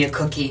gave me a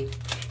cookie.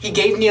 He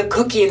gave me a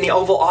cookie in the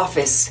Oval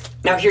Office.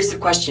 Now here's the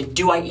question.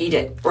 Do I eat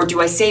it or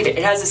do I save it?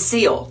 It has a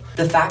seal.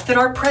 The fact that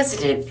our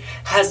president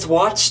has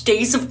watched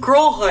Days of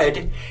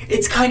Girlhood,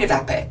 it's kind of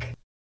epic.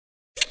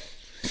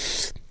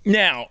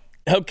 Now,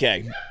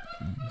 okay.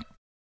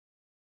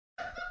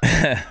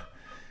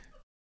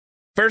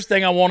 First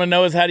thing I want to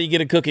know is, how do you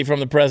get a cookie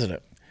from the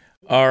president?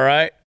 All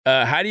right.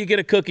 How do you get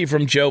a cookie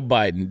from Joe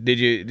Biden? Did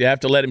you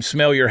have to let him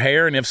smell your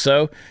hair? And if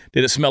so,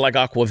 did it smell like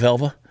aqua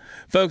velva?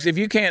 Folks, if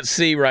you can't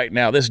see right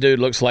now, this dude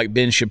looks like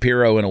Ben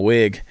Shapiro in a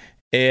wig.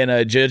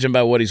 And judging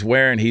by what he's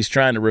wearing, he's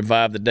trying to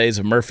revive the days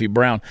of Murphy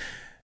Brown.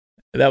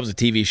 That was a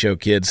TV show,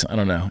 kids. I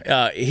don't know.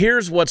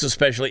 Here's what's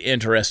especially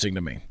interesting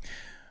to me.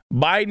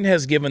 Biden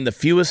has given the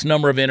fewest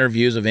number of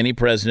interviews of any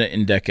president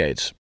in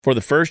decades. For the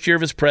first year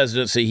of his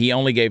presidency, he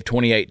only gave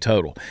 28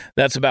 total.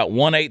 That's about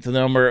 1/8 of the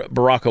number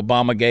Barack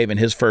Obama gave in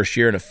his first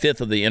year and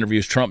 1/5 of the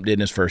interviews Trump did in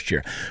his first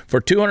year.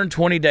 For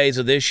 220 days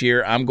of this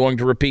year, I'm going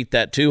to repeat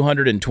that,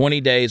 220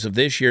 days of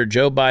this year,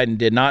 Joe Biden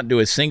did not do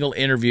a single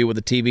interview with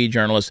a TV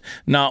journalist,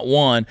 not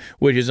one,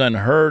 which is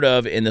unheard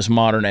of in this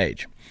modern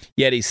age.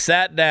 Yet he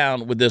sat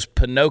down with this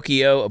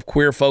Pinocchio of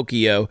queer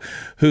folkio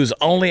whose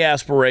only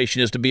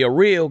aspiration is to be a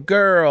real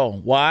girl.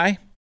 Why?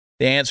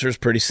 The answer is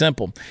pretty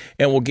simple,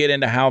 and we'll get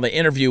into how the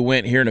interview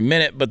went here in a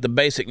minute, but the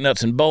basic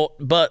nuts and bolts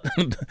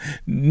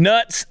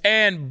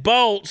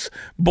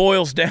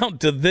boils down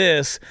to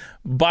this: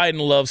 Biden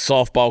loves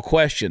softball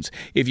questions.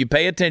 If you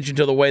pay attention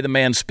to the way the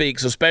man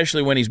speaks,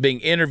 especially when he's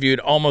being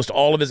interviewed, almost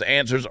all of his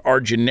answers are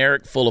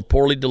generic, full of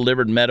poorly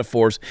delivered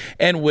metaphors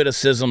and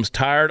witticisms,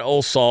 tired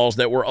old saws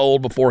that were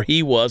old before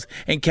he was,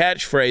 and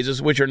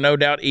catchphrases which are no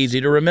doubt easy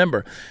to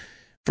remember.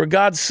 For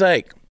God's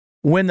sake,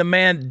 when the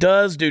man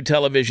does do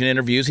television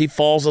interviews, he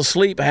falls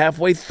asleep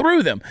halfway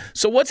through them.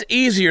 So what's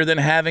easier than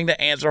having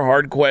to answer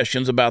hard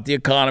questions about the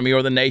economy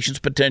or the nation's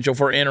potential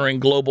for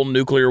entering global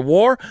nuclear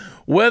war?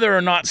 Whether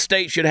or not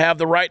states should have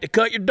the right to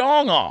cut your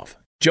dong off.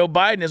 Joe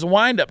Biden is a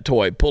wind-up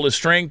toy. Pull his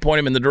string, point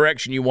him in the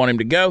direction you want him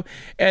to go,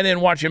 and then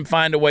watch him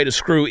find a way to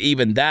screw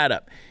even that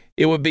up.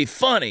 It would be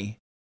funny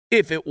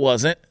if it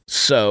wasn't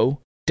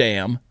so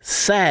damn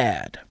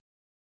sad.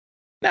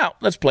 Now,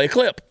 let's play a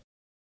clip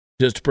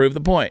just to prove the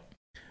point.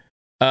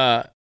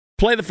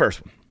 Play the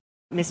first one.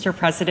 Mr.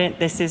 President,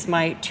 this is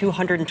my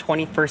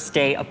 221st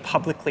day of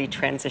publicly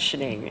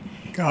transitioning.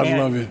 God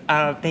love you.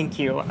 Thank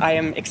you. I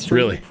am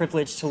extremely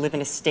privileged to live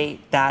in a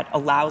state that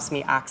allows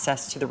me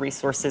access to the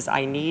resources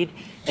I need,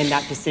 and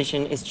that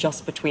decision is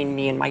just between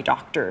me and my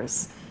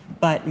doctors.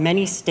 But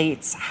many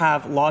states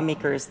have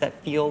lawmakers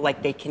that feel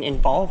like they can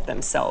involve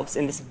themselves in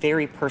this very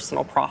personal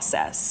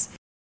process.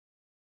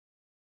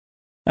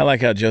 I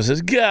like how Joe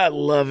says, God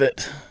love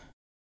it.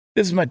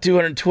 This is my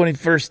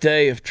 221st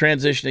day of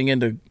transitioning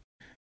into,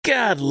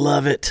 God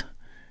love it.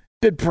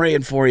 Been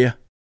praying for you.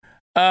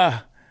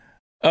 It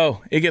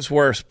gets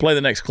worse. Play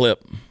the next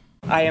clip.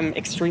 I am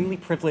extremely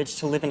privileged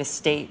to live in a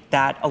state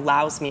that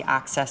allows me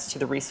access to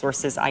the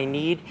resources I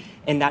need,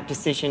 and that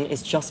decision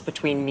is just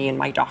between me and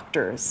my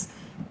doctors.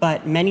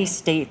 But many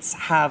states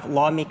have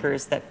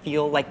lawmakers that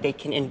feel like they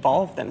can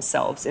involve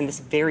themselves in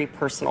this very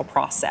personal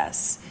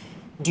process.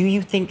 Do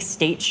you think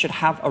states should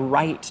have a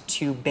right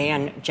to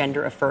ban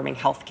gender-affirming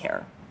health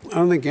care? I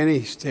don't think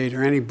any state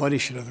or anybody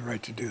should have the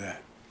right to do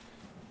that.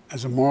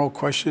 As a moral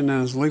question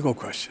and as a legal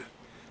question.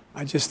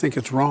 I just think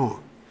it's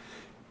wrong.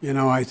 You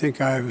know, I think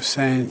I was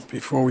saying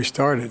before we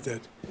started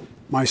that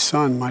my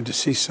son, my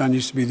deceased son,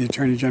 used to be the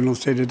Attorney General of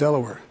the state of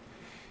Delaware.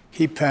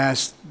 He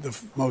passed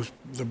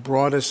the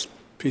broadest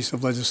piece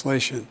of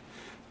legislation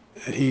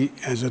he,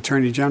 as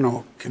Attorney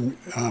General,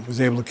 was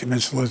able to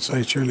convince the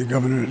legislature and the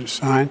governor to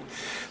sign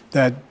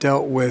that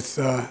dealt with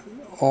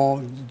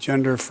all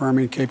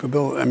gender-affirming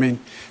capability. I mean,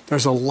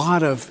 there's a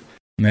lot of...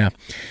 Yeah.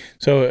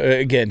 So,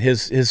 again,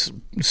 his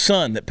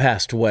son that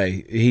passed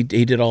away, he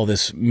did all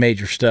this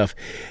major stuff.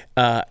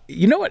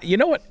 You know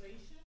what?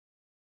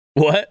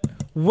 What?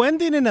 When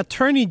did an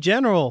attorney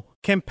general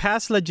can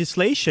pass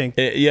legislation?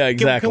 Yeah,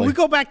 exactly. Can we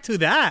go back to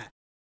that?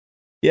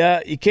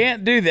 Yeah, you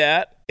can't do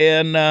that.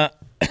 And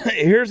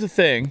here's the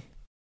thing.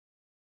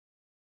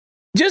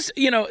 Just,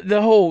 the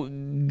whole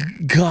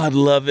God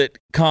love it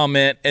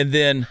comment, and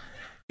then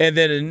I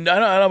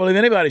don't believe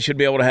anybody should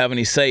be able to have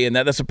any say in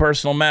that. That's a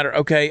personal matter.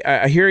 Okay,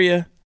 I hear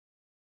you.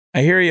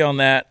 I hear you on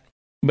that.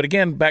 But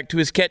again, back to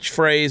his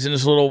catchphrase and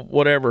his little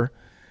whatever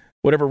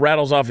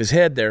rattles off his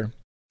head there.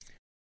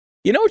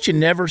 You know what you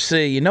never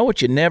see? You know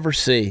what you never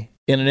see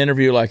in an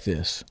interview like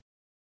this?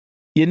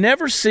 You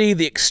never see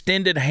the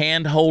extended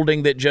hand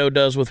holding that Joe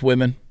does with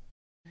women.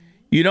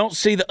 You don't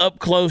see the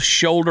up-close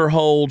shoulder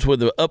holds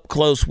with the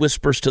up-close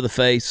whispers to the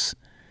face.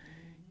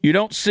 You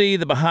don't see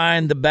the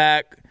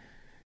behind-the-back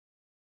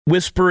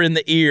whisper in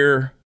the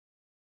ear,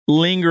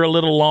 linger a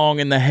little long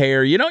in the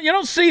hair. You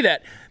don't see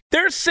that.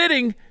 They're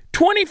sitting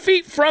 20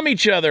 feet from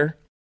each other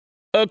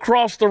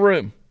across the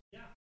room.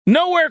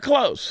 Nowhere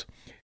close.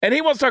 And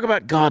he wants to talk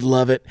about God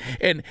love it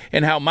and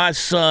how my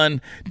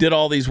son did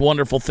all these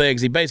wonderful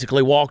things. He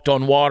basically walked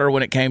on water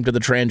when it came to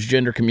the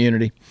transgender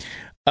community.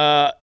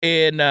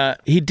 And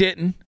he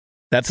didn't.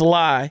 That's a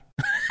lie.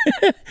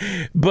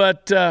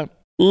 But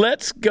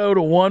let's go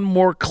to one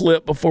more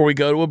clip before we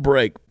go to a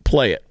break.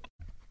 Play it.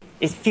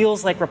 It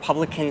feels like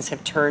Republicans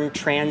have turned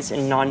trans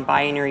and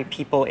non-binary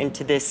people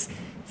into this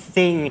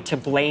thing to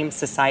blame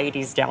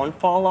society's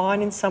downfall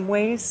on in some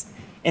ways.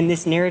 And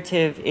this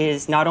narrative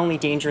is not only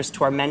dangerous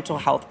to our mental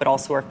health, but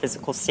also our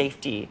physical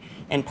safety.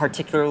 And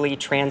particularly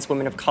trans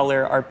women of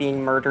color are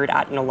being murdered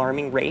at an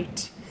alarming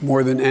rate.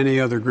 More than any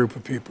other group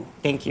of people.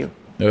 Thank you.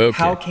 Okay.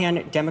 How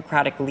can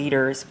Democratic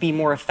leaders be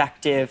more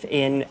effective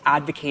in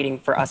advocating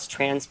for us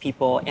trans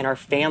people and our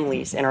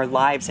families and our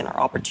lives and our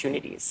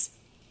opportunities?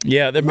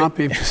 Yeah, I'm not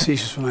being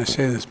facetious when I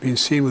say this, being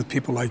seen with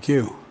people like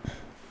you.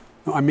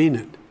 No, I mean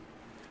it.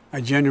 I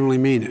genuinely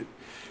mean it.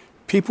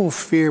 People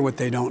fear what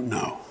they don't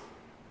know.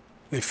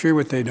 They fear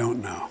what they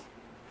don't know.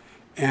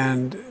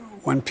 And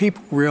when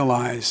people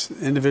realize,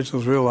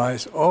 individuals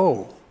realize,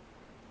 oh,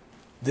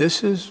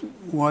 this is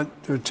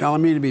what they're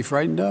telling me to be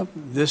frightened of?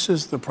 This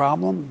is the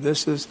problem?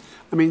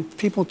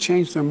 People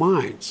change their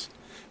minds.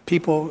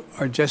 People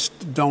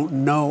just don't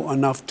know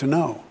enough to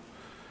know.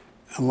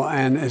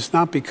 And it's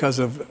not because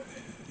of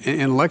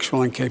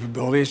intellectual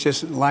incapability, it's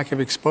just lack of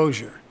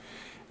exposure.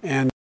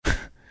 And well,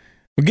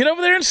 get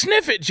over there and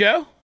sniff it,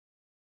 Joe.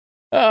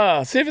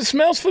 See if it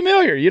smells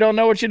familiar. You don't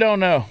know what you don't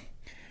know.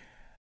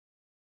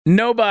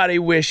 Nobody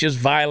wishes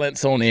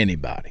violence on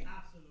anybody.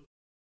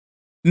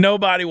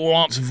 Nobody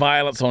wants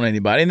violence on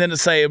anybody. And then to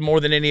say more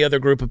than any other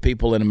group of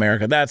people in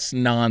America, that's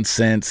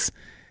nonsense.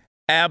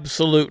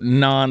 Absolute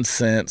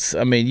nonsense.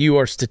 I mean, you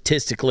are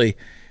statistically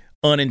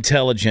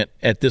unintelligent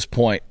at this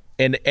point.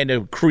 And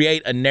to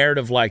create a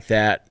narrative like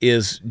that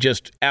is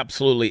just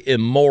absolutely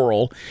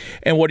immoral.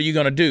 And what are you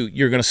going to do?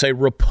 You're going to say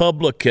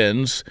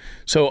Republicans.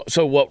 So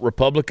what?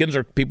 Republicans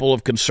are people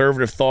of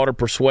conservative thought or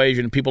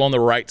persuasion, people on the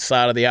right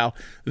side of the aisle.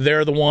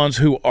 They're the ones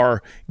who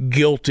are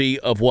guilty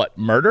of what?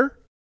 Murder?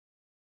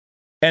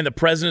 And the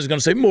president is going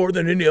to say more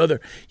than any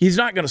other. He's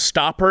not going to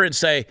stop her and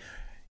say,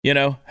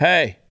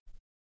 hey,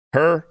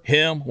 her,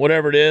 him,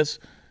 whatever it is.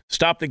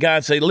 Stop the guy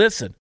and say,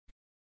 listen,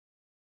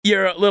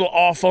 you're a little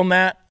off on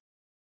that.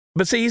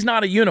 But see, he's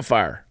not a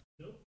unifier,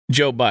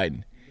 Joe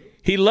Biden.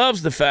 He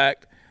loves the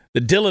fact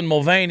that Dylan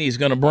Mulvaney is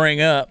going to bring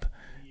up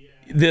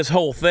this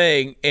whole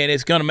thing, and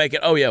it's going to make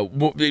it,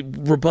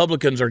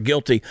 Republicans are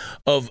guilty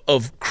of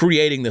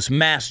creating this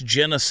mass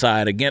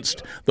genocide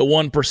against the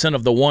 1%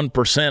 of the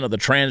 1% of the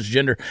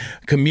transgender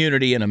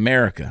community in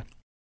America.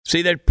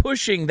 See, they're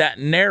pushing that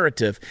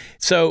narrative.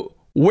 So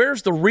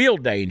where's the real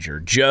danger,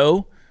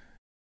 Joe?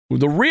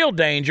 The real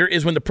danger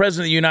is when the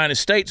president of the United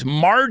States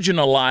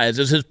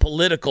marginalizes his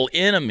political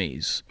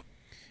enemies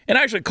and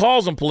actually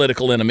calls them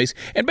political enemies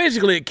and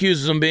basically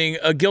accuses them of being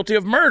guilty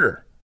of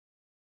murder.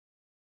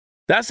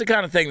 That's the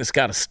kind of thing that's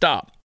got to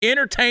stop.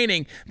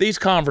 Entertaining these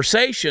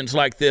conversations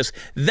like this,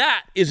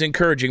 that is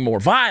encouraging more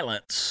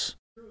violence.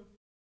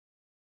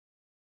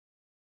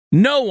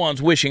 No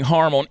one's wishing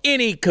harm on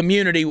any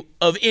community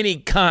of any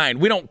kind.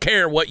 We don't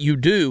care what you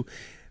do.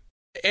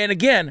 And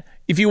again,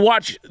 if you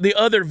watch the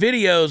other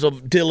videos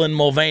of Dylan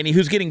Mulvaney,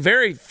 who's getting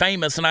very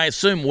famous and I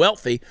assume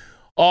wealthy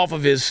off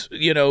of his,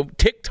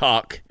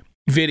 TikTok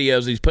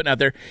videos he's putting out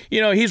there,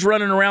 he's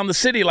running around the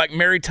city like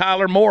Mary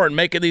Tyler Moore and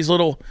making these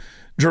little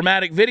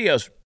dramatic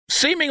videos,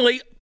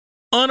 seemingly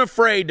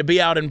unafraid to be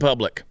out in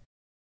public,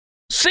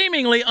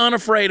 seemingly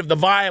unafraid of the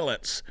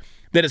violence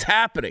that is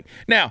happening.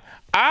 Now,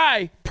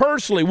 I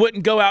personally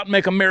wouldn't go out and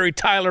make a Mary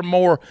Tyler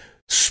Moore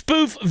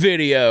spoof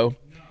video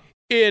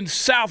in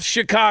South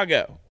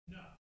Chicago.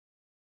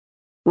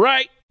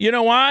 Right? You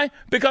know why?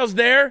 Because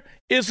there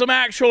is some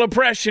actual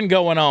oppression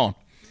going on.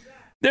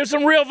 There's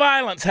some real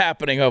violence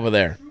happening over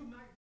there.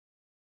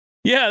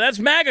 Yeah, that's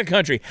MAGA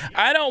country.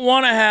 I don't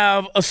want to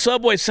have a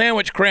Subway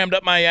sandwich crammed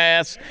up my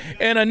ass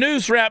and a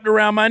noose wrapped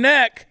around my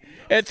neck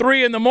at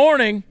 3 a.m.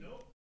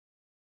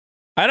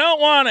 I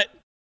don't want it.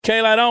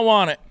 Kayla, I don't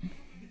want it.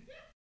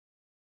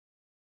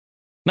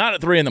 Not at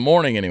 3 a.m.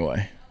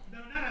 anyway.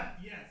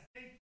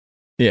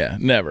 Yeah,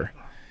 never.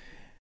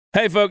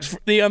 Hey, folks,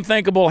 the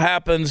unthinkable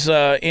happens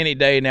any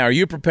day now. Are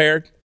you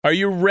prepared? Are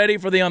you ready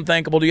for the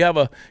unthinkable? Do you have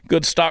a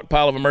good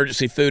stockpile of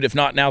emergency food? If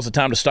not, now's the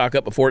time to stock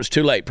up before it's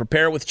too late.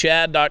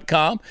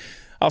 Preparewithchad.com.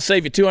 I'll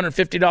save you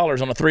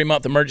 $250 on a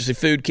 3-month emergency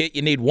food kit.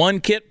 You need 1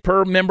 kit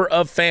per member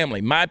of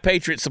family. My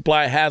Patriot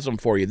Supply has them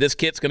for you. This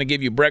kit's going to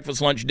give you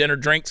breakfast, lunch, dinner,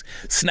 drinks,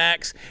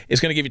 snacks. It's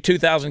going to give you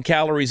 2,000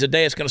 calories a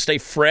day. It's going to stay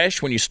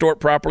fresh when you store it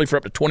properly for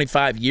up to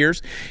 25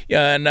 years.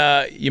 And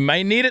you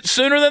may need it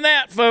sooner than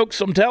that, folks.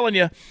 I'm telling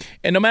you.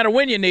 And no matter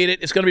when you need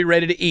it, it's going to be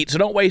ready to eat. So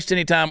don't waste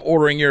any time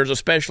ordering yours,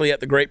 especially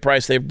at the great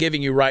price they're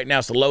giving you right now.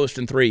 It's the lowest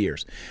in 3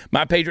 years.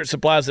 My Patriot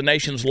Supply is the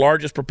nation's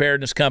largest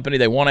preparedness company.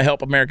 They want to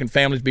help American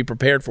families be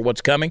prepared for what's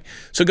coming.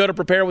 So go to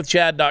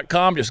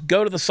preparewithchad.com. Just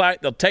go to the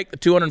site. They'll take the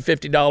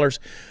 $250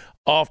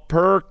 off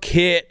per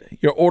kit.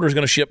 Your order is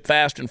going to ship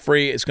fast and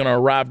free. It's going to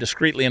arrive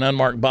discreetly in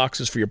unmarked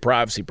boxes for your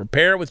privacy.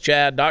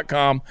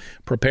 Preparewithchad.com.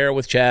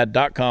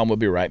 Preparewithchad.com. We'll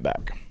be right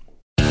back.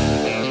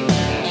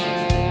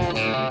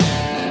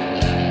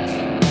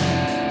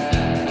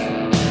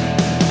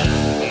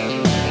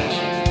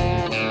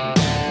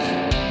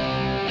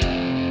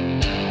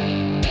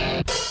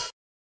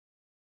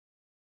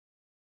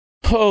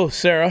 Oh,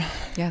 Sarah.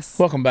 Yes.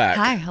 Welcome back.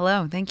 Hi.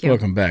 Hello. Thank you.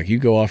 Welcome back. You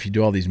go off, you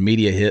do all these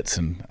media hits,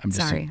 and I'm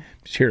just,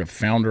 just here to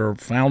founder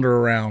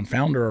around.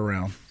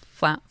 Flounder?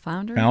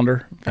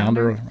 Founder. I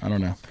don't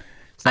know.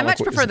 I much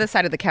prefer this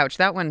side of the couch.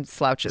 That one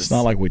slouches. It's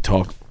not like we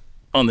talk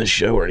on this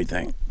show or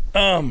anything.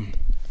 I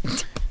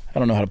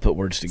don't know how to put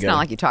words together. It's not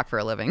like you talk for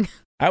a living.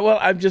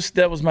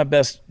 That was my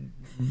best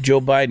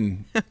Joe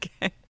Biden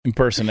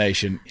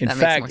impersonation. In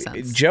fact,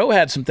 Joe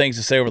had some things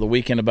to say over the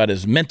weekend about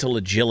his mental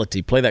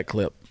agility. Play that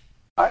clip.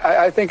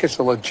 I think it's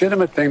a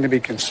legitimate thing to be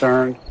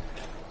concerned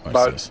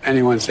about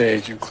anyone's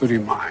age,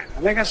 including mine.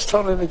 I think that's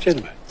totally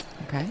legitimate.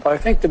 Okay. But I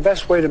think the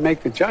best way to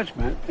make the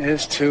judgment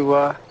is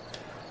to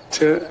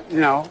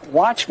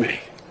watch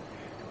me.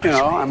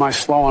 Am I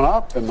slowing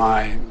up?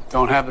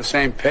 Don't have the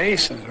same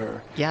pace?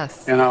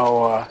 Yes.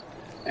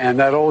 And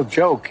that old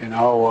joke,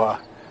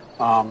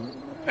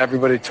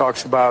 everybody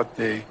talks about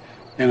the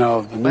new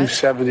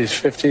 70s,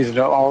 50s, and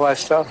all that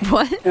stuff.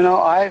 What? It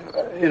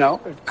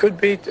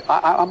could be.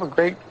 I'm a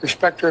great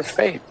respecter of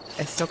fate.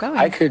 It's still going.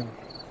 I could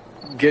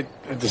get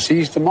a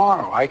disease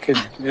tomorrow. I could,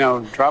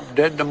 drop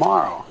dead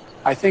tomorrow.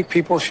 I think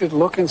people should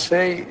look and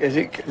say, does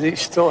he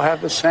still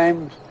have the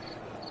same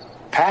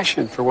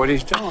passion for what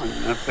he's doing?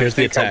 If Here's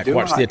the attack.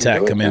 Watch the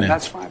attack come in.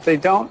 That's fine. If they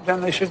don't,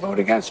 then they should vote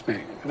against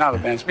me. Not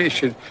against me. They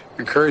should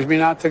encourage me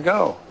not to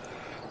go.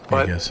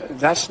 But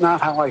that's not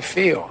how I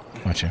feel.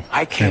 Watch him.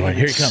 I can't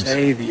even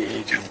say the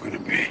age I'm going to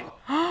be.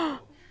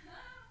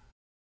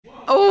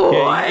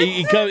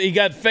 He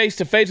got face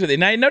to face with it.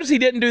 Now, notice he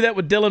didn't do that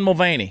with Dylan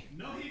Mulvaney.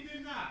 No, he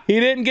did not. He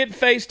didn't get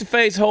face to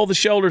face, hold the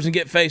shoulders, and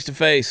get face to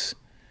face.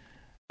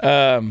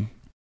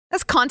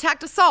 That's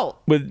contact assault.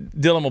 With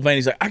Dylan Mulvaney,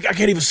 he's like, I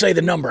can't even say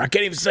the number. I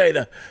can't even say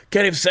the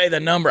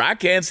number. I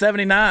can't.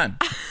 79.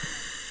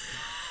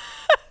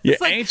 You're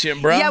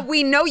ancient, bro. Yeah,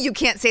 we know you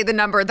can't say the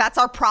number. That's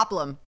our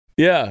problem.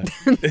 Yeah.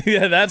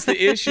 Yeah, that's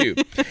the issue.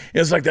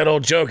 It's like that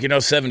old joke,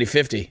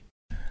 70-50.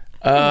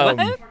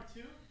 What?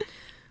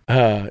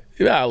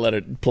 I'll let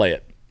it play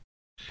it.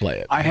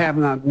 I have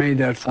not made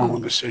that formal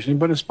decision,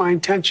 but it's my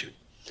intention.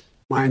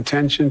 My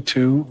intention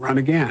to run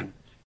again.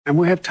 And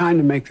we have time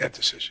to make that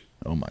decision.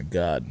 Oh, my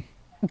God.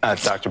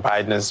 Dr.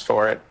 Biden is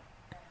for it.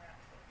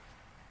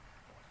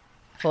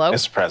 Hello?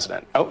 Mr.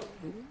 President. Oh.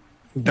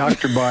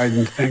 Dr.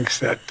 Biden thinks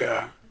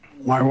that,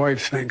 my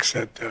wife thinks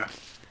that,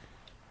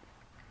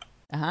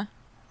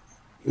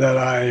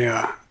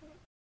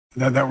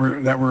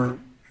 that we're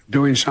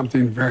doing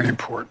something very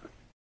important.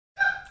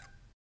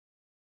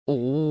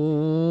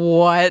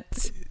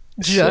 What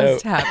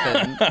just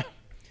happened?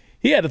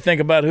 He had to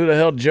think about who the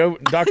hell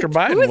Dr.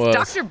 Biden was. Who is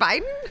Dr.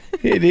 Biden?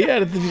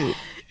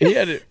 He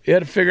had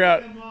to figure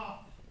out.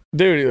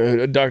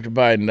 Dude, Dr.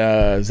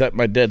 Biden, is that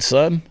my dead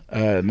son?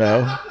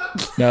 No,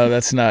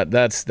 that's not.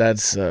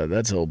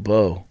 That's old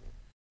Bo.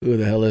 Who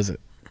the hell is it?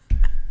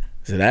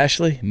 Is it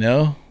Ashley?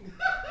 No.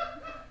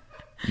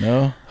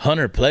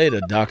 Hunter played a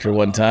doctor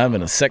one time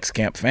in a sex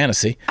camp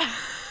fantasy.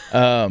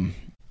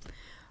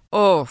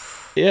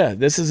 Yeah,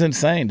 this is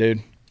insane,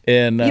 dude.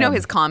 And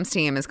his comms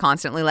team is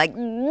constantly like,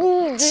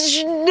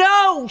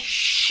 no,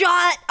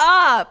 shut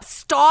up,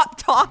 stop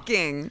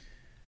talking.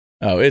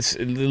 Oh,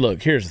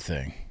 look, here's the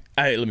thing.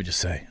 Let me just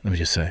say,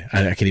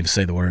 I can't even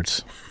say the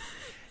words.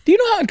 Do you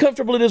know how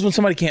uncomfortable it is when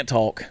somebody can't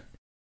talk?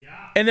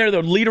 Yeah. And they're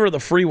the leader of the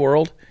free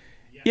world?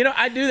 Yeah.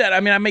 I do that. I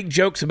mean, I make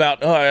jokes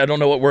about, I don't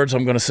know what words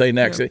I'm going to say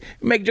next. Yeah.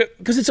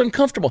 Because it's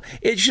uncomfortable.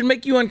 It should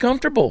make you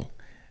uncomfortable.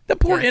 The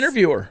poor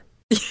interviewer.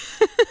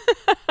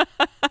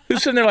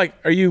 Who's sitting there like,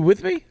 are you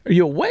with me? Are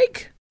you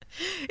awake?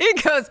 He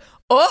goes,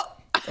 oh.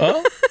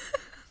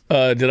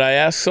 Did I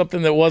ask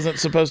something that wasn't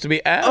supposed to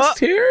be asked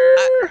here?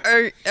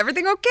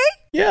 Everything okay?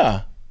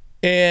 Yeah.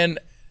 And,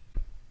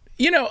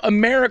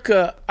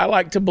 America, I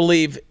like to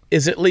believe,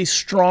 is at least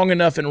strong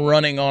enough and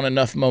running on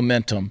enough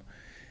momentum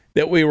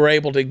that we were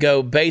able to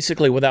go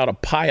basically without a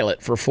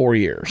pilot for 4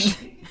 years.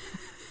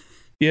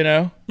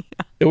 Yeah.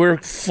 We're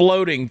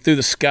floating through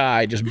the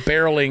sky, just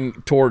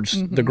barreling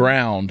towards the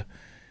ground,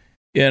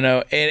 and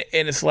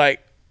it's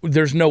like,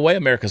 there's no way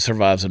America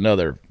survives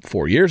another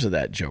 4 years of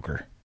that,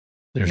 Joker.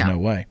 There's no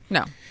way.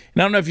 No. And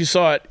I don't know if you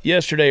saw it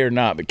yesterday or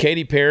not, but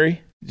Katy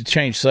Perry, to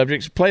change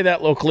subjects, play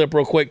that little clip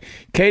real quick.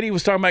 Katy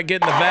was talking about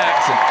getting the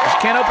vax, and she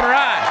can't open her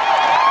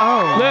eye.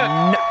 Oh, look.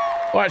 No.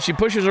 Watch, she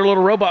pushes her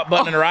little robot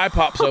button and her eye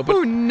pops open.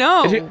 Oh,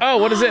 no.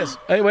 What is this?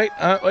 Hey, wait,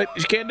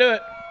 she can't do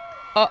it.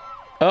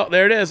 Oh,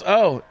 there it is.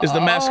 Oh, is the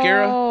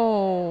mascara?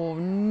 Oh,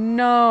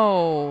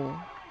 no.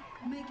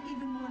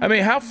 I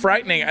mean, how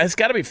frightening. It's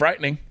got to be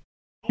frightening.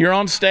 You're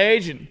on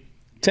stage and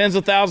tens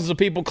of thousands of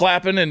people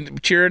clapping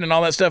and cheering and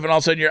all that stuff, and all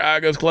of a sudden your eye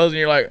goes closed and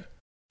you're like,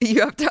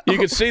 you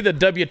can see the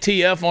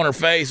WTF on her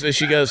face as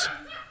she goes.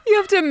 You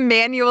have to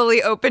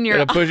manually open your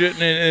eye. Push it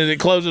and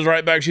it closes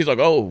right back. She's like,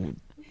 oh,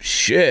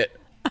 shit.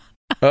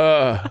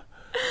 Oh,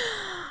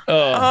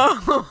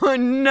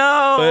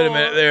 no. Wait a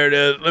minute. There it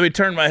is. Let me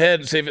turn my head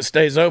and see if it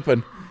stays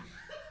open.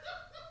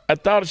 I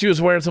thought she was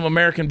wearing some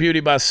American Beauty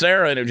by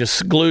Sara and it was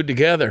just glued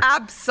together.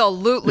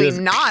 Absolutely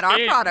not. Our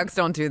products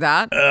don't do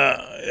that.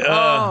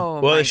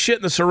 The shit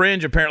in the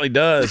syringe apparently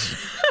does.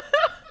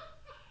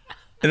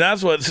 And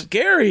that's what's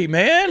scary,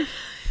 man.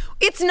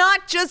 It's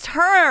not just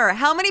her.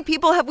 How many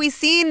people have we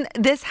seen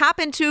this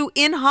happen to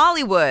in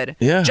Hollywood?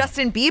 Yeah.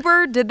 Justin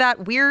Bieber did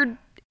that weird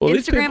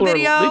Instagram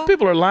video. These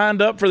people are lined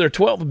up for their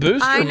 12th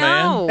booster, I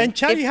know. man. And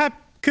Chad, you have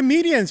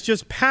comedians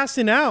just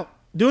passing out,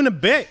 doing a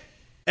bit,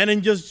 and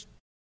then just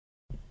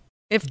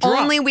If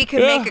only we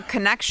could make a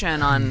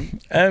connection on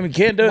we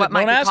can't do what it.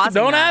 Might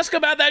Don't ask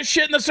about that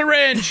shit in the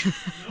syringe.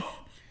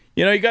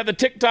 You got the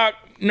TikTok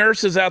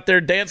nurses out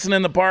there dancing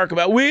in the park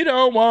about, we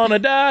don't want to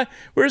die.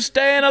 We're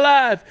staying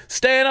alive.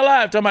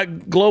 Talking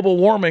about global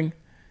warming.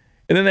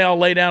 And then they all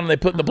lay down and they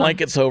put the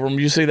blankets over them.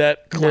 You see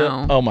that clip?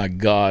 No. Oh, my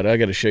God. I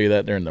got to show you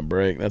that during the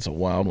break. That's a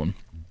wild one.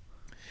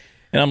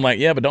 And I'm like,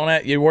 yeah,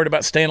 but you're worried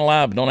about staying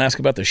alive, but don't ask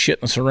about the shit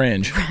in the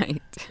syringe.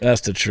 Right.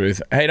 That's the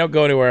truth. Hey, don't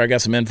go anywhere. I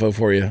got some info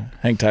for you.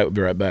 Hang tight. We'll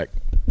be right back.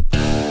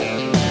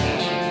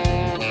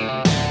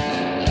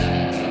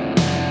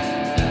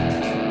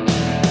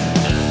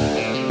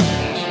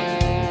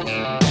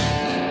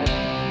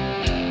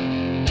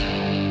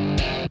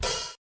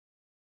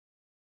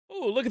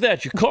 Oh, look at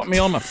that. You caught me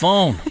on my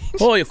phone.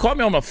 Oh, you caught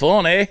me on my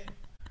phone, eh?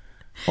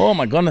 Oh,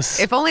 my goodness.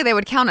 If only they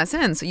would count us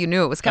in so you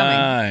knew it was coming.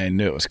 I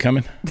knew it was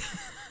coming.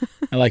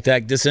 I like to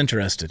act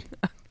disinterested.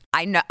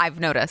 I know.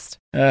 I've noticed.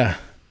 Oh,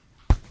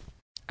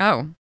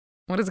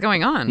 what is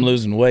going on? I'm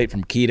losing weight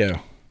from keto.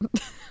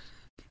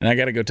 And I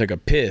got to go take a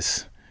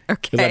piss.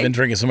 Okay. Because I've been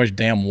drinking so much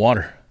damn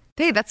water.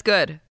 Hey, that's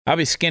good. I'll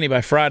be skinny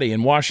by Friday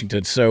in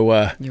Washington.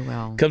 So you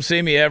will. Come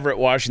see me, Everett,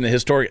 Washington, the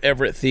historic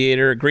Everett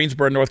Theater,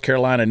 Greensboro, North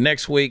Carolina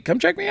next week. Come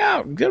check me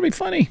out. It's going to be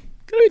funny.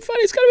 It's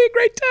going to be a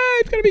great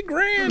time. It's going to be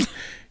grand.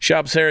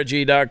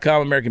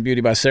 ShopSarahG.com,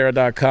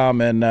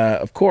 AmericanBeautyBySarah.com, and,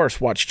 of course,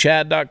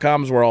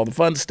 WatchChad.com is where all the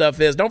fun stuff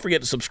is. Don't forget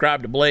to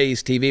subscribe to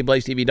Blaze TV,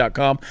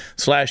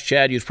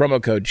 BlazeTV.com/Chad. Use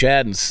promo code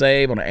Chad and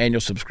save on an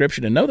annual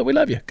subscription. And know that we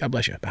love you. God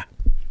bless you.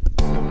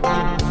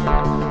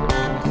 Bye.